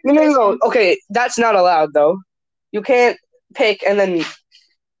my weapons person. No. Okay, that's not allowed though. You can't pick and then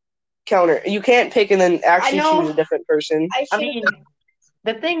counter. You can't pick and then actually choose a different person. I mean,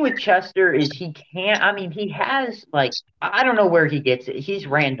 the thing with Chester is he can't. I mean, he has like I don't know where he gets it. He's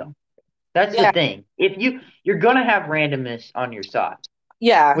random. That's the thing. If you're gonna have randomness on your side.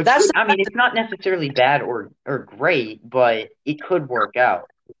 Yeah, it's not necessarily bad or great, but it could work out.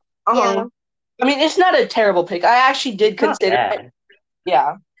 Yeah. I mean, it's not a terrible pick. I actually did consider it.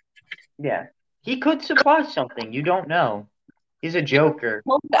 Yeah. Yeah. He could supply something. You don't know. He's a joker.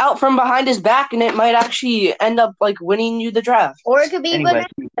 Out from behind his back, and it might actually end up like winning you the draft. Or it could be anyway,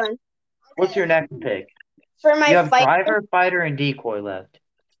 what's your next pick? For my you have driver, fighter, and decoy left.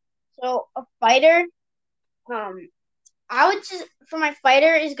 So a fighter, I would just for my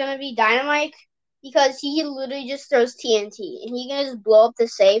fighter is gonna be Dynamite because he literally just throws TNT and he can just blow up the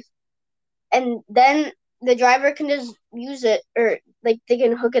safe, and then the driver can just use it or like they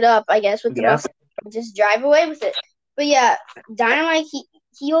can hook it up, I guess, with the bus and just drive away with it. But yeah, Dynamite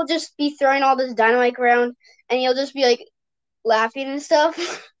he'll just be throwing all this dynamite around and he'll just be like laughing and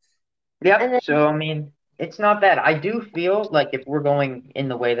stuff. Yeah. So I mean, it's not bad. I do feel like if we're going in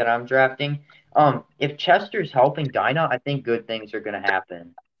the way that I'm drafting. If Chester's helping Dinah, I think good things are going to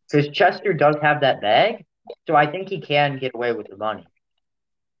happen. Because Chester does have that bag, so I think he can get away with the money.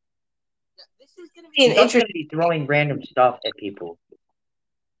 This is going to be He's going to be throwing random stuff at people.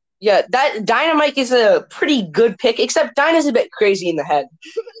 Yeah, that Dynamite is a pretty good pick, except Dyna's a bit crazy in the head.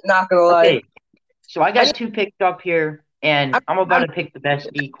 Not gonna lie. Okay, so I got Any, 2 picks up here, and I'm about I'm to pick the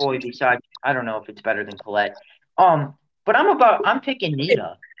best decoy besides. I don't know if it's better than Colette. But I'm picking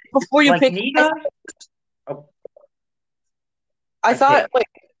Nita. before you Like pick. Nita. Oh, I okay. thought. Wait,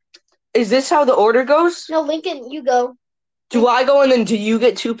 is this how the order goes? No, Lincoln, you go. Do I go and then do you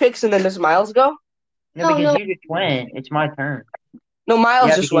get 2 picks and then does Myles go? No, No, because no. you just went. It's my turn. No, Myles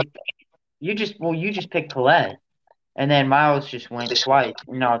Yeah, just because went. you just picked Colette, and then Miles just went twice,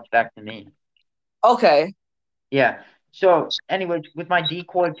 and now it's back to me. Okay. Yeah. So, anyways, with my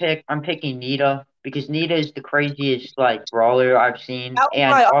decoy pick, I'm picking Nita because Nita is the craziest like brawler I've seen, That was and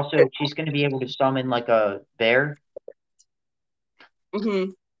my other also pick. she's going to be able to summon like a bear.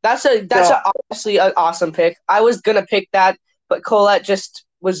 Mm-hmm. That's So honestly an awesome pick. I was gonna pick that, but Colette just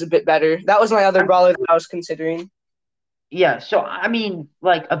was a bit better. That was my other I'm brawler that I was considering. yeah. So I mean,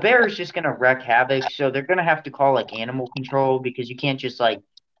 like a bear is just going to wreak havoc. So they're going to have to call like animal control because you can't just like.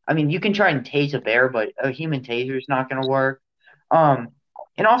 I mean, you can try and tase a bear, but a human taser is not going to work. Um,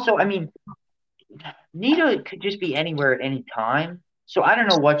 and also, I mean, Nita could just be anywhere at any time. So I don't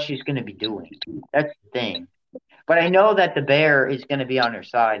know what she's going to be doing. That's the thing. But I know that the bear is going to be on her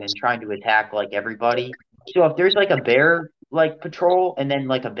side and trying to attack like everybody. So if there's like a bear like patrol and then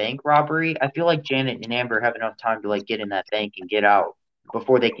like a bank robbery, I feel like Janet and Amber have enough time to like get in that bank and get out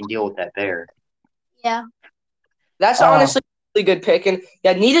before they can deal with that bear. Yeah. That's Um, honestly a really good pick. And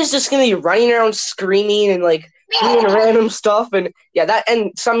yeah, Nita's just gonna be running around screaming and like doing random stuff. And yeah, that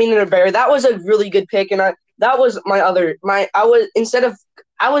and summoning a bear. That was a really good pick. And that was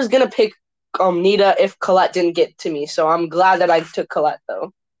I was gonna pick Nita if Colette didn't get to me. So I'm glad that I took Colette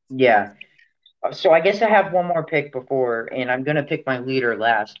though. yeah. So I guess I have one more pick before, and I'm gonna pick my leader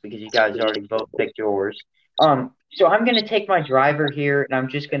last because you guys already both picked yours. So I'm gonna take my driver here, and I'm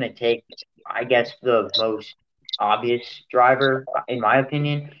just gonna take, I guess, the most obvious driver in my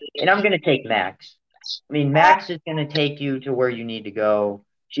opinion, and I'm gonna take Max. I mean, Max is gonna take you to where you need to go.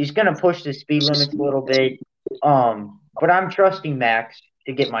 She's gonna push the speed limits a little bit, but I'm trusting Max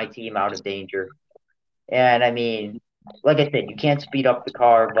to get my team out of danger. And I mean, like I said, you can't speed up the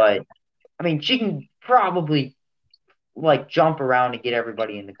car, but I mean, she can probably like jump around and get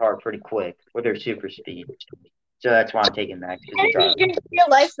everybody in the car pretty quick with her super speed. So that's why I'm taking Max as a driver. Energy in real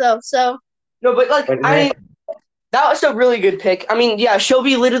life though, so No, but like But that was a really good pick. I mean, yeah, she'll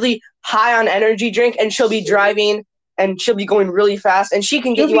be literally high on energy drink and she'll be driving and she'll be going really fast and she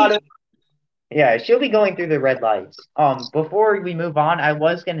can get she'll you out be of. yeah, she'll be going through the red lights. Before we move on, I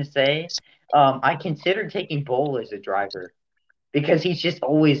was gonna say, I considered taking Bull as a driver because he's just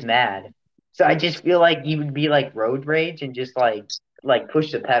always mad. So I just feel like he would be like road rage and just like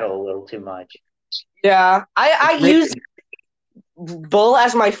push the pedal a little too much. Yeah, I It's use risky. Bull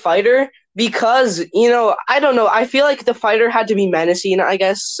as my fighter because, I don't know. I feel like the fighter had to be menacing, I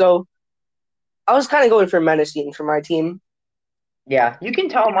guess. So I was kind of going for menacing for my team. Yeah, you can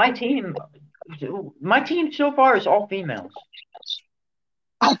tell my team so far is all females.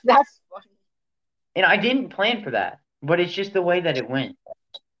 That's And I didn't plan for that, but it's just the way that it went.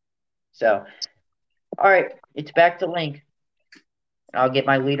 So, all right, it's back to Link. I'll get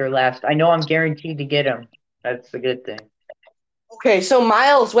my leader last. I know I'm guaranteed to get him. That's the good thing. okay. So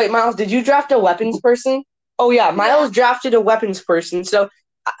Myles, wait, Myles, did you draft a weapons person? Oh yeah, Myles drafted a weapons person. So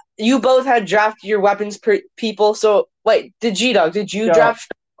you both had drafted your weapons people. So wait, G-Dog, did you So,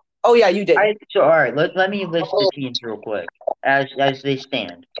 draft? Oh yeah, you did. all right, let me list the teams real quick as they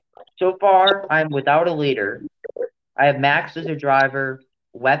stand. So far, I'm without a leader. I have Max as a driver.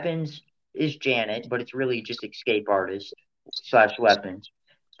 Weapons is Janet, but it's really just escape artist slash weapons.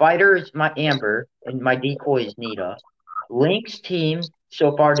 Fighter is my Amber, and my decoy is Nita. Link's team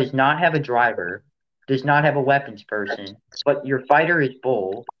so far does not have a driver, does not have a weapons person, but your fighter is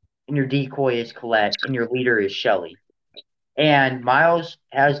Bull, and your decoy is Colette, and your leader is Shelly. And Miles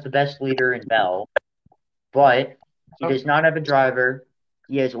has the best leader in Bell, but he does not have a driver.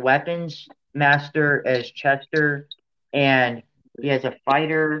 He has weapons master as Chester, and he has a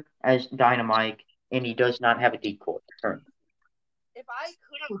fighter as Dynamite, and he does not have a decoy currently.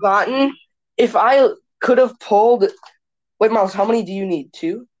 If I could have pulled, wait, Miles, how many do you need?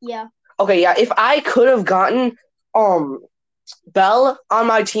 2? yeah. Okay, yeah. If I could have gotten Bell on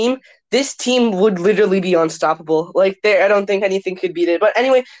my team, this team would literally be unstoppable. Like there, I don't think anything could beat it. But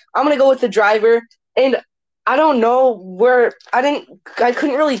anyway, I'm gonna go with the driver, and I don't know where I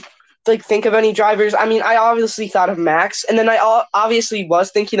couldn't really like think of any drivers. I mean, I obviously thought of Max, and then I obviously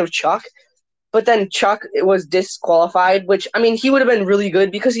was thinking of Chuck. but then Chuck was disqualified, which, I mean, he would have been really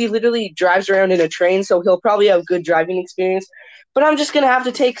good because he literally drives around in a train, so he'll probably have good driving experience. But I'm just going to have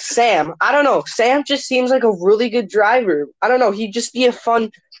to take Sam. I don't know. Sam just seems like a really good driver. I don't know. He'd just be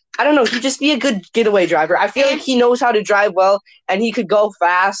he'd just be a good getaway driver. I feel like he knows how to drive well, and he could go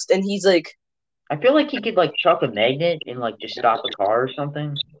fast, and he's like... I feel like he could, like, chuck a magnet and, like, just stop a car or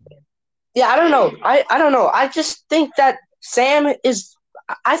something. Yeah, I don't know. I don't know. I just think that Sam is...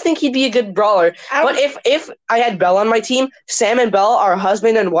 I think he'd be a good brawler. But if I had Belle on my team, Sam and Belle are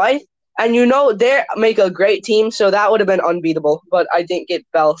husband and wife, and they make a great team, so that would have been unbeatable. But I didn't get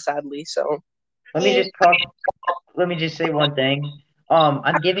Belle, sadly, so... Let me just say one thing.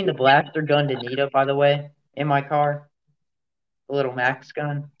 I'm giving the blaster gun to Nita, by the way, in my car. The little Max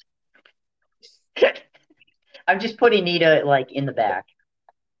gun. I'm just putting Nita, like, in the back.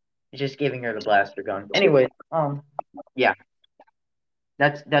 Just giving her the blaster gun. Anyway, yeah.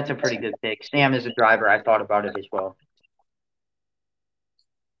 That's a pretty good pick. Sam is a driver. I thought about it as well.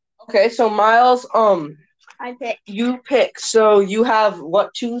 Okay, so Myles, I pick. you pick. So you have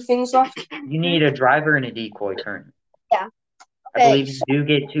what, 2 things left? You need a driver and a decoy currently. Yeah. Okay. I believe you do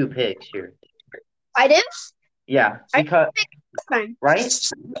get 2 picks here. I do? Yeah, because right?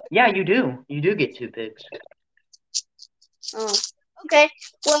 Yeah, you do. You do get 2 picks. Oh, okay.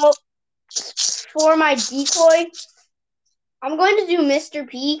 Well, for my decoy, I'm going to do Mr.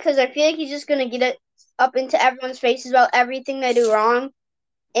 P because I feel like he's just going to get it up into everyone's faces about everything they do wrong.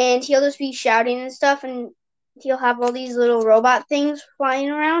 And he'll just be shouting and stuff, and he'll have all these little robot things flying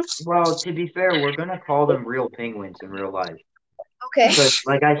around. Well, to be fair, we're going to call them real penguins in real life. Okay. Because,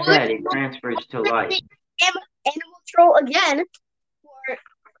 like I said, it transfers to life. Animal Troll again for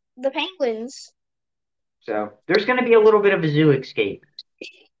the penguins. So, there's going to be a little bit of a zoo escape.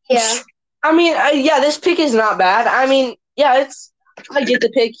 Yeah. I mean, this pick is not bad. I mean, yeah, I get the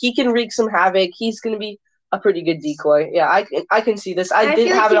pick. He can wreak some havoc. He's going to be a pretty good decoy. Yeah, I can see this. I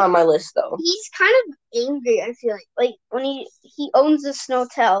didn't have it on my list, though. He's kind of angry, I feel like. Like, when he owns the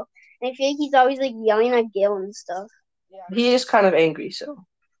Snowtail, and I feel like he's always, like, yelling at Gil and stuff. Yeah, he is kind of angry, so.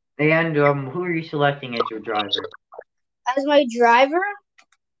 And who are you selecting as your driver? As my driver?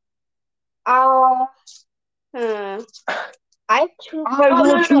 I will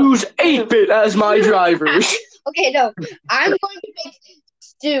choose 8-Bit as my driver. Okay, no. I'm going to pick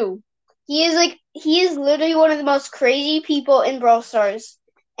Stu. He is literally one of the most crazy people in Brawl Stars.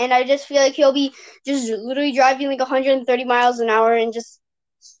 And I just feel like he'll be just literally driving like 130 miles an hour and just...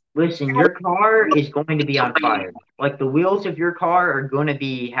 Listen, your car is going to be on fire. Like, the wheels of your car are going to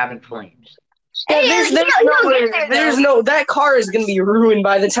be having flames. Yeah, that car is going to be ruined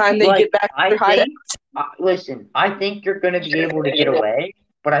by the time they get back to their hideout. Listen, I think you're going to be able to get away,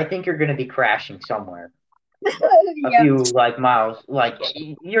 but I think you're going to be crashing somewhere. A few, like, miles. Like,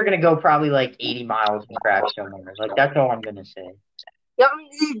 you're going to go probably, like, 80 miles and crash somewhere. Like, that's all I'm going to say. Yeah, I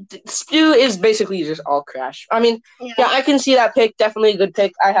mean, Stu is basically just all crash. I mean, yeah, I can see that pick. Definitely a good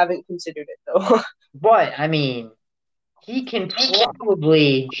pick. I haven't considered it, though. But, I mean, he can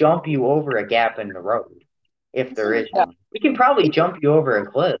probably jump you over a gap in the road, if there is one. He can probably jump you over a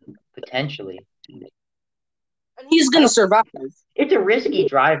cliff, potentially. And he's going to survive. It's a risky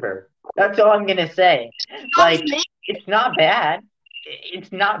driver. That's all I'm going to say. Like, it's not bad.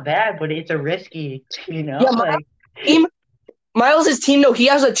 It's not bad, but it's a risky, Yeah, Myles' team, though, he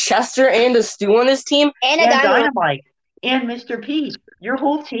has a Chester and a Stu on his team. And a Dynamite. And Mr. P. Your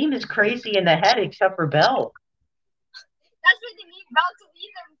whole team is crazy in the head except for Belle. That's what they need Belle to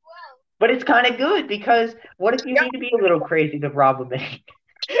lead them well. But it's kind of good because what if you need to be a little crazy to rob a bank?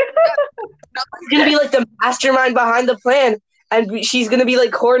 She's going to be like the mastermind behind the plan. And she's going to be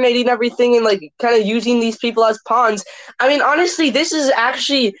like coordinating everything and like kind of using these people as pawns. I mean, honestly, this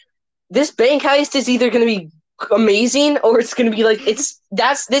bank heist is either going to be amazing or it's going to be like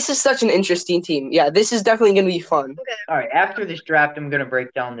this is such an interesting team. Yeah, this is definitely going to be fun. Okay. All right, after this draft, I'm going to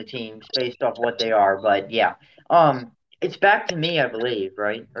break down the teams based off what they are. But yeah, it's back to me, I believe,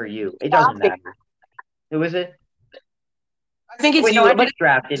 right? Or you? It doesn't matter. Who is it? I think it's you. No, I just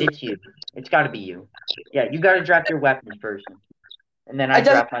drafted. It's you. It's got to be you. Yeah, you got to draft your weapons first, and then I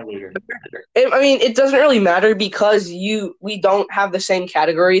draft my leader. I mean, it doesn't really matter because we don't have the same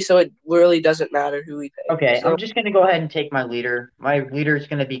category, so it really doesn't matter who we pick. Okay, so I'm just gonna go ahead and take my leader. My leader is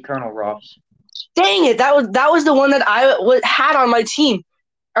gonna be Colonel Ruffs. Dang it! That was the one that I had on my team,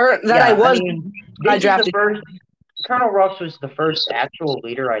 or that I drafted. Colonel Ruffs was the first actual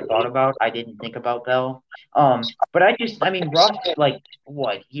leader I thought about. I didn't think about Belle. But Ruffs, like,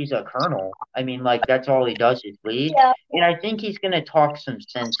 what? He's a colonel. I mean, like, that's all he does is lead. Yeah. And I think he's going to talk some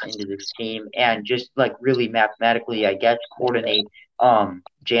sense into this team and just, like, really mathematically, I guess, coordinate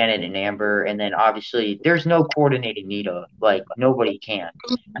Janet and Amber, and then obviously there's no coordinating Nita, like nobody can.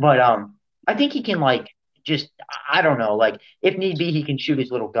 But I think he can like just I don't know, like if need be, he can shoot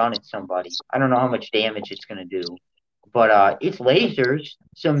his little gun at somebody. I don't know how much damage it's gonna do, but it's lasers,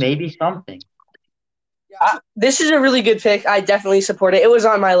 so maybe something. This is a really good pick. I definitely support it. It was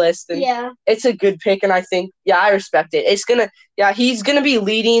on my list, and it's a good pick. And I think, I respect it. He's gonna be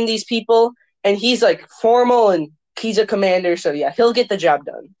leading these people, and he's like formal, and he's a commander. So he'll get the job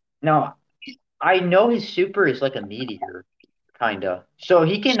done. Now, I know his super is like a meteor, kinda. So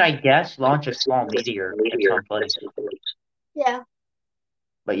he can, I guess, launch a small meteor at some place. Yeah.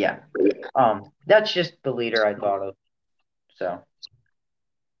 But that's just the leader I thought of. So.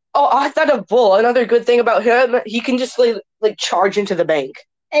 Oh, I thought of Bull. Another good thing about him, he can just like charge into the bank.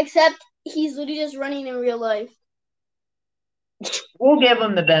 Except he's literally just running in real life. We'll give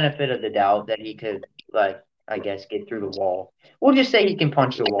him the benefit of the doubt that he could, like, I guess, get through the wall. We'll just say he can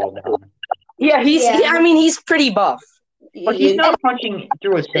punch the wall down. Yeah, he's pretty buff. But he's not punching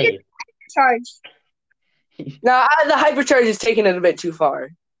through a safe. Charge. No, the hypercharge is taking it a bit too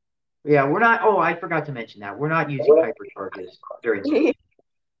far. Yeah, we're not. Oh, I forgot to mention that. We're not using hypercharges during this.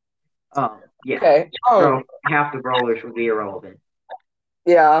 Yeah. Okay. So half the brawlers would be irrelevant.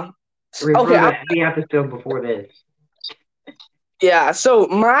 Yeah. Okay. The episode before this. Yeah. So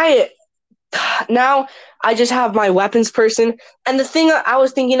now I just have my weapons person, and the thing I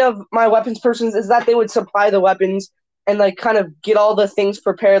was thinking of my weapons persons is that they would supply the weapons and like kind of get all the things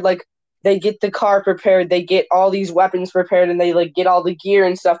prepared. Like they get the car prepared, they get all these weapons prepared, and they like get all the gear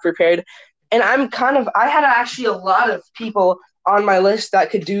and stuff prepared. And I had actually a lot of people on my list that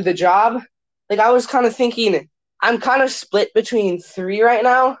could do the job. Like I was kind of thinking, I'm kind of split between 3 right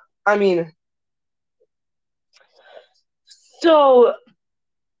now. I mean, so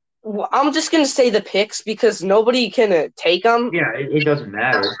I'm just going to say the picks because nobody can take them. Yeah, it doesn't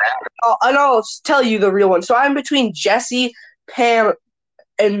matter. And I'll tell you the real one. So I'm between Jesse, Pam,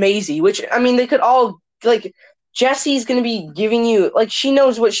 and Maisie, which, I mean, they could all, like, Jesse's going to be giving you, like, she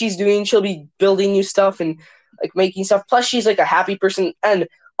knows what she's doing. She'll be building you stuff and, like, making stuff. Plus, she's, like, a happy person. And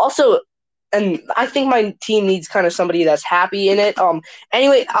also, and I think my team needs kind of somebody that's happy in it.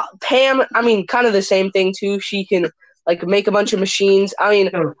 Anyway, Pam, I mean, kind of the same thing, too. She can, like, make a bunch of machines. I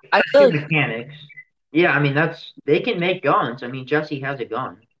mean, so, I feel like mechanics. Yeah, I mean, they can make guns. I mean, Jesse has a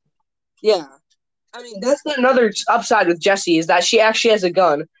gun. Yeah. I mean, that's another upside with Jessie is that she actually has a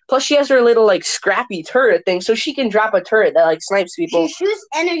gun. Plus, she has her little, like, scrappy turret thing, so she can drop a turret that, like, snipes people. She shoots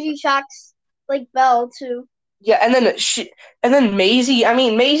energy shocks like Belle, too. Yeah, and then Maisie, I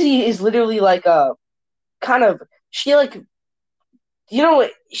mean, Maisie is literally, like, a kind of, she, like,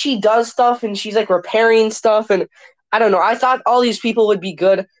 she does stuff, and she's, like, repairing stuff, and I don't know. I thought all these people would be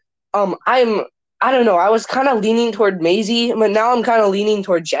good. I don't know. I was kind of leaning toward Maisie, but now I'm kind of leaning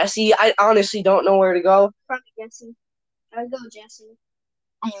toward Jessie. I honestly don't know where to go. Probably Jessie. I'd go Jessie.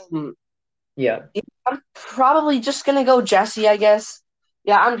 Yeah. I'm probably just going to go Jessie, I guess.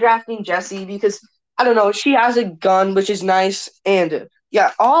 Yeah, I'm drafting Jessie because, I don't know, she has a gun, which is nice. And,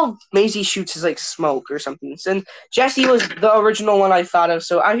 all Maisie shoots is, like, smoke or something. And Jessie was the original one I thought of.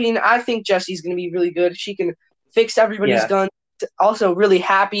 So, I mean, I think Jessie's going to be really good. She can fix everybody's gun. Also really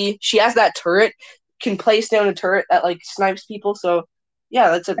happy. She has that turret, can place down a turret that like snipes people. So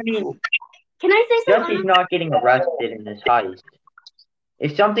that's a. I mean, can I say something? Jesse's not getting arrested in this heist.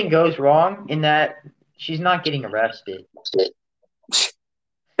 If something goes wrong in that, she's not getting arrested.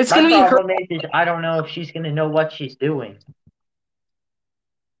 It's gonna be her. Is I don't know if she's gonna know what she's doing.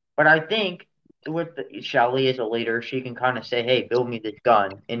 But I think with Shelly as a leader, she can kind of say, "Hey, build me this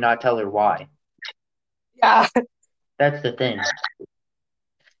gun," and not tell her why. Yeah. That's the thing.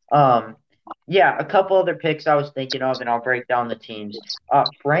 A couple other picks I was thinking of, and I'll break down the teams.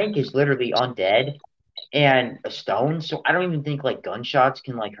 Frank is literally undead and a stone, so I don't even think like gunshots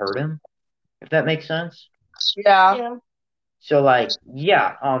can like hurt him, if that makes sense. Yeah. So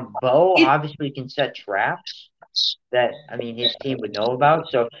Bo obviously can set traps that his team would know about.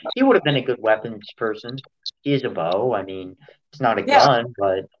 So he would have been a good weapons person. He is a bow. I mean, it's not a gun,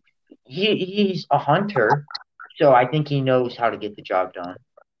 but he's a hunter. So I think he knows how to get the job done.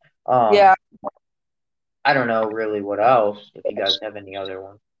 I don't know really what else, if you guys have any other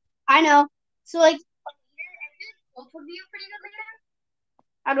ones. I know. So, like, Colt would be a pretty good leader?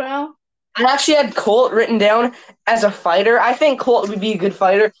 I don't know. I actually had Colt written down as a fighter. I think Colt would be a good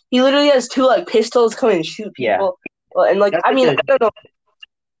fighter. He literally has 2, like, pistols come and shoot people. Yeah. And, like, I don't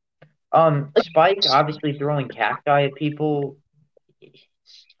know. Spike obviously throwing cacti at people is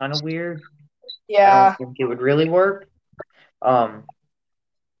kind of weird. Yeah. I don't think it would really work.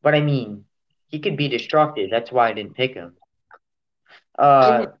 But I mean, he could be destructive. That's why I didn't pick him.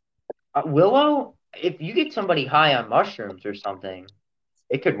 Uh, Willow, if you get somebody high on mushrooms or something,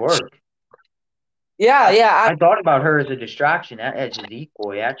 it could work. Yeah. I thought about her as a distraction, as a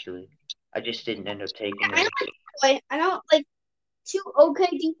decoy, actually. I just didn't end up taking her. I don't like two okay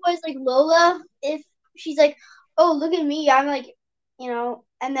decoys like Lola. If she's like, oh, look at me, I'm like,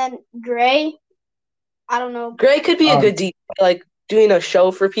 and then Gray, I don't know. Gray could be a good decoy, like doing a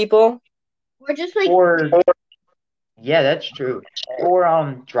show for people. Or just like, yeah, that's true.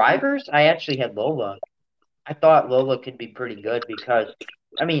 For drivers, I actually had Lola. I thought Lola could be pretty good because,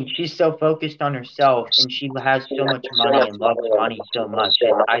 I mean, she's so focused on herself and she has so much money and loves money so much.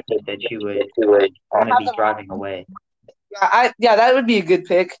 I think that she would want to be driving away. Yeah, that would be a good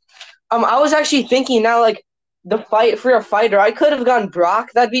pick. I was actually thinking now, like the fight for a fighter, I could have gone Brock.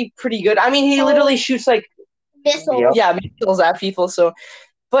 That'd be pretty good. I mean, he literally shoots like missiles. Yeah, missiles at people. So,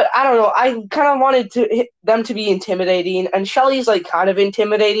 but I don't know. I kind of wanted them to be intimidating, and Shelly's like kind of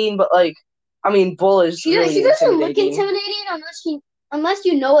intimidating, but like, I mean, Bull is she doesn't look intimidating unless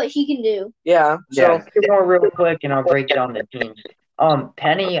you know what she can do. Yeah. Yeah. Two more real quick, and I'll break down the teams.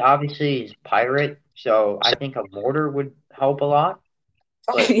 Penny obviously is pirate, so I think a mortar would help a lot.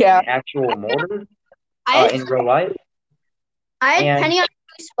 Like an actual mortar in real life. I had Penny on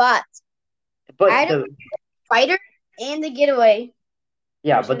 2 spots. But the fighter and the getaway.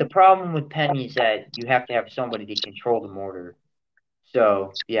 Yeah, but the problem with Penny is that you have to have somebody to control the mortar.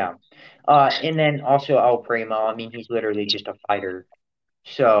 So yeah, and then also El Primo. I mean, he's literally just a fighter.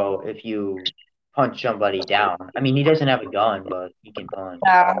 So if you punch somebody down, I mean, he doesn't have a gun, but he can punch.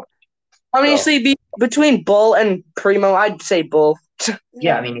 Yeah. Obviously, between Bull and Primo, I'd say Bull.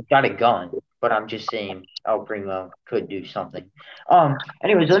 Yeah, I mean, he's got a gun, but I'm just saying El Primo could do something.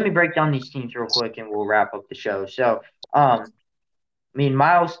 Anyways, let me break down these teams real quick, and we'll wrap up the show. So, I mean,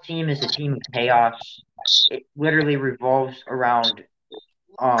 Myles' team is a team of chaos. It literally revolves around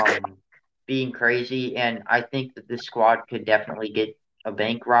being crazy, and I think that this squad could definitely get a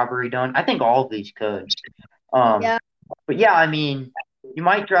bank robbery done. I think all of these could. But yeah, I mean, you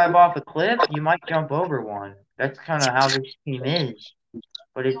might drive off a cliff, you might jump over one. That's kind of how this team is.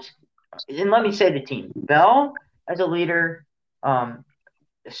 But and let me say the team. Belle as a leader,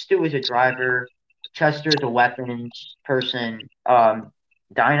 Stu is a driver, Chester is a weapons person,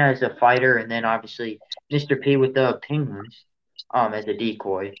 Dinah is a fighter, and then obviously Mr. P with the penguins as a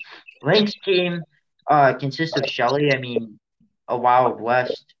decoy. Link's team consists of Shelly. I mean, a Wild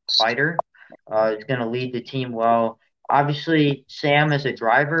West fighter is going to lead the team well. Obviously, Sam as a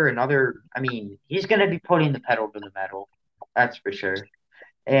driver, I mean, he's going to be putting the pedal to the metal. That's for sure.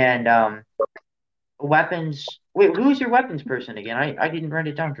 And weapons. Wait, who's your weapons person again? I didn't write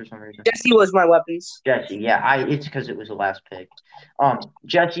it down for some reason. Jesse was my weapons. Jesse, yeah. It's because it was the last pick.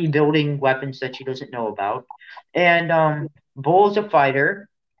 Jesse building weapons that she doesn't know about, and Bull's a fighter,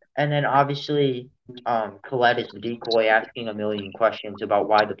 and then obviously Colette is the decoy, asking a million questions about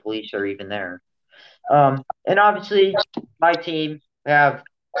why the police are even there. And obviously my team, we have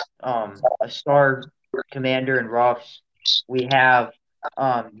a star commander in Ruffs. We have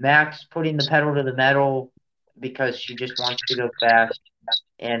Max putting the pedal to the metal because she just wants to go fast.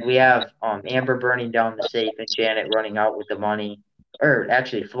 And we have Amber burning down the safe and Janet running out with the money, or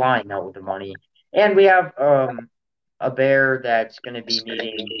actually flying out with the money. And we have a bear that's going to be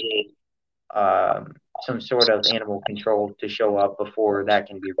needing some sort of animal control to show up before that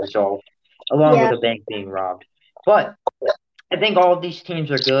can be resolved, along with a bank being robbed. But I think all of these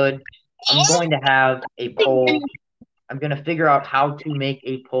teams are good. I'm going to have a poll. I'm going to figure out how to make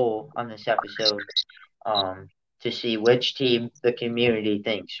a poll on this episode to see which team the community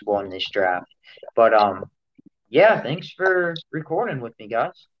thinks won this draft. But yeah, thanks for recording with me,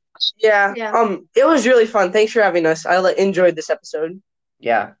 guys. Yeah. It was really fun. Thanks for having us. I enjoyed this episode.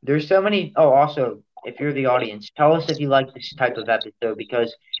 Yeah, there's so many. Oh, also, if you're the audience, tell us if you like this type of episode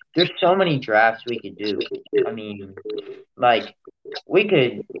because there's so many drafts we could do. I mean, like we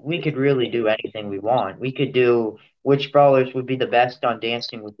could really do anything we want. We could do which brawlers would be the best on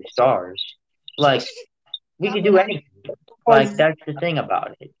Dancing with the Stars. Like we could do anything. Like that's the thing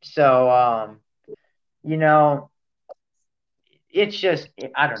about it. So you know, it's just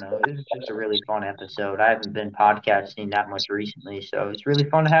I don't know. This is just a really fun episode. I haven't been podcasting that much recently, so it's really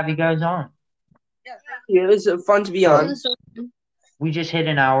fun to have you guys on. Yeah, it was fun to be on. We just hit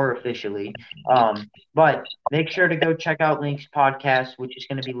an hour officially. But make sure to go check out Link's podcast, which is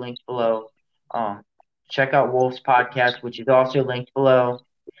going to be linked below. Check out Wolf's podcast, which is also linked below.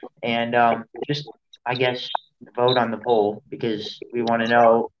 And just, I guess, vote on the poll because we want to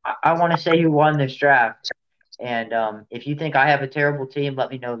know. I want to say who won this draft. And if you think I have a terrible team, let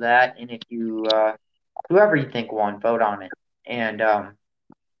me know that. And if you, whoever you think won, vote on it. And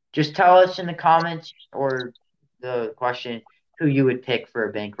just tell us in the comments or the question who you would pick for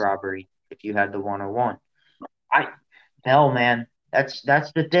a bank robbery if you had the 101. Bell, man, that's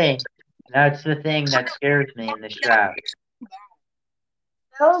the thing. That's the thing that scares me in this draft.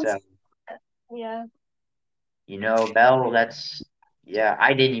 So, Yeah. Bell, yeah,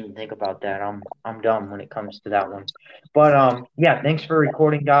 I didn't even think about that. I'm dumb when it comes to that one. But yeah, thanks for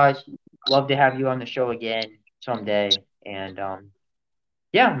recording, guys. Love to have you on the show again someday. And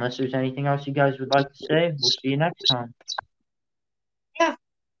yeah, unless there's anything else you guys would like to say, we'll see you next time. Yeah.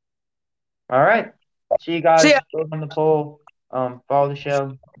 All right. See you See guys. ya. Vote on the poll. Follow the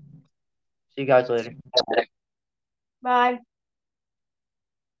show. See you guys later. Bye.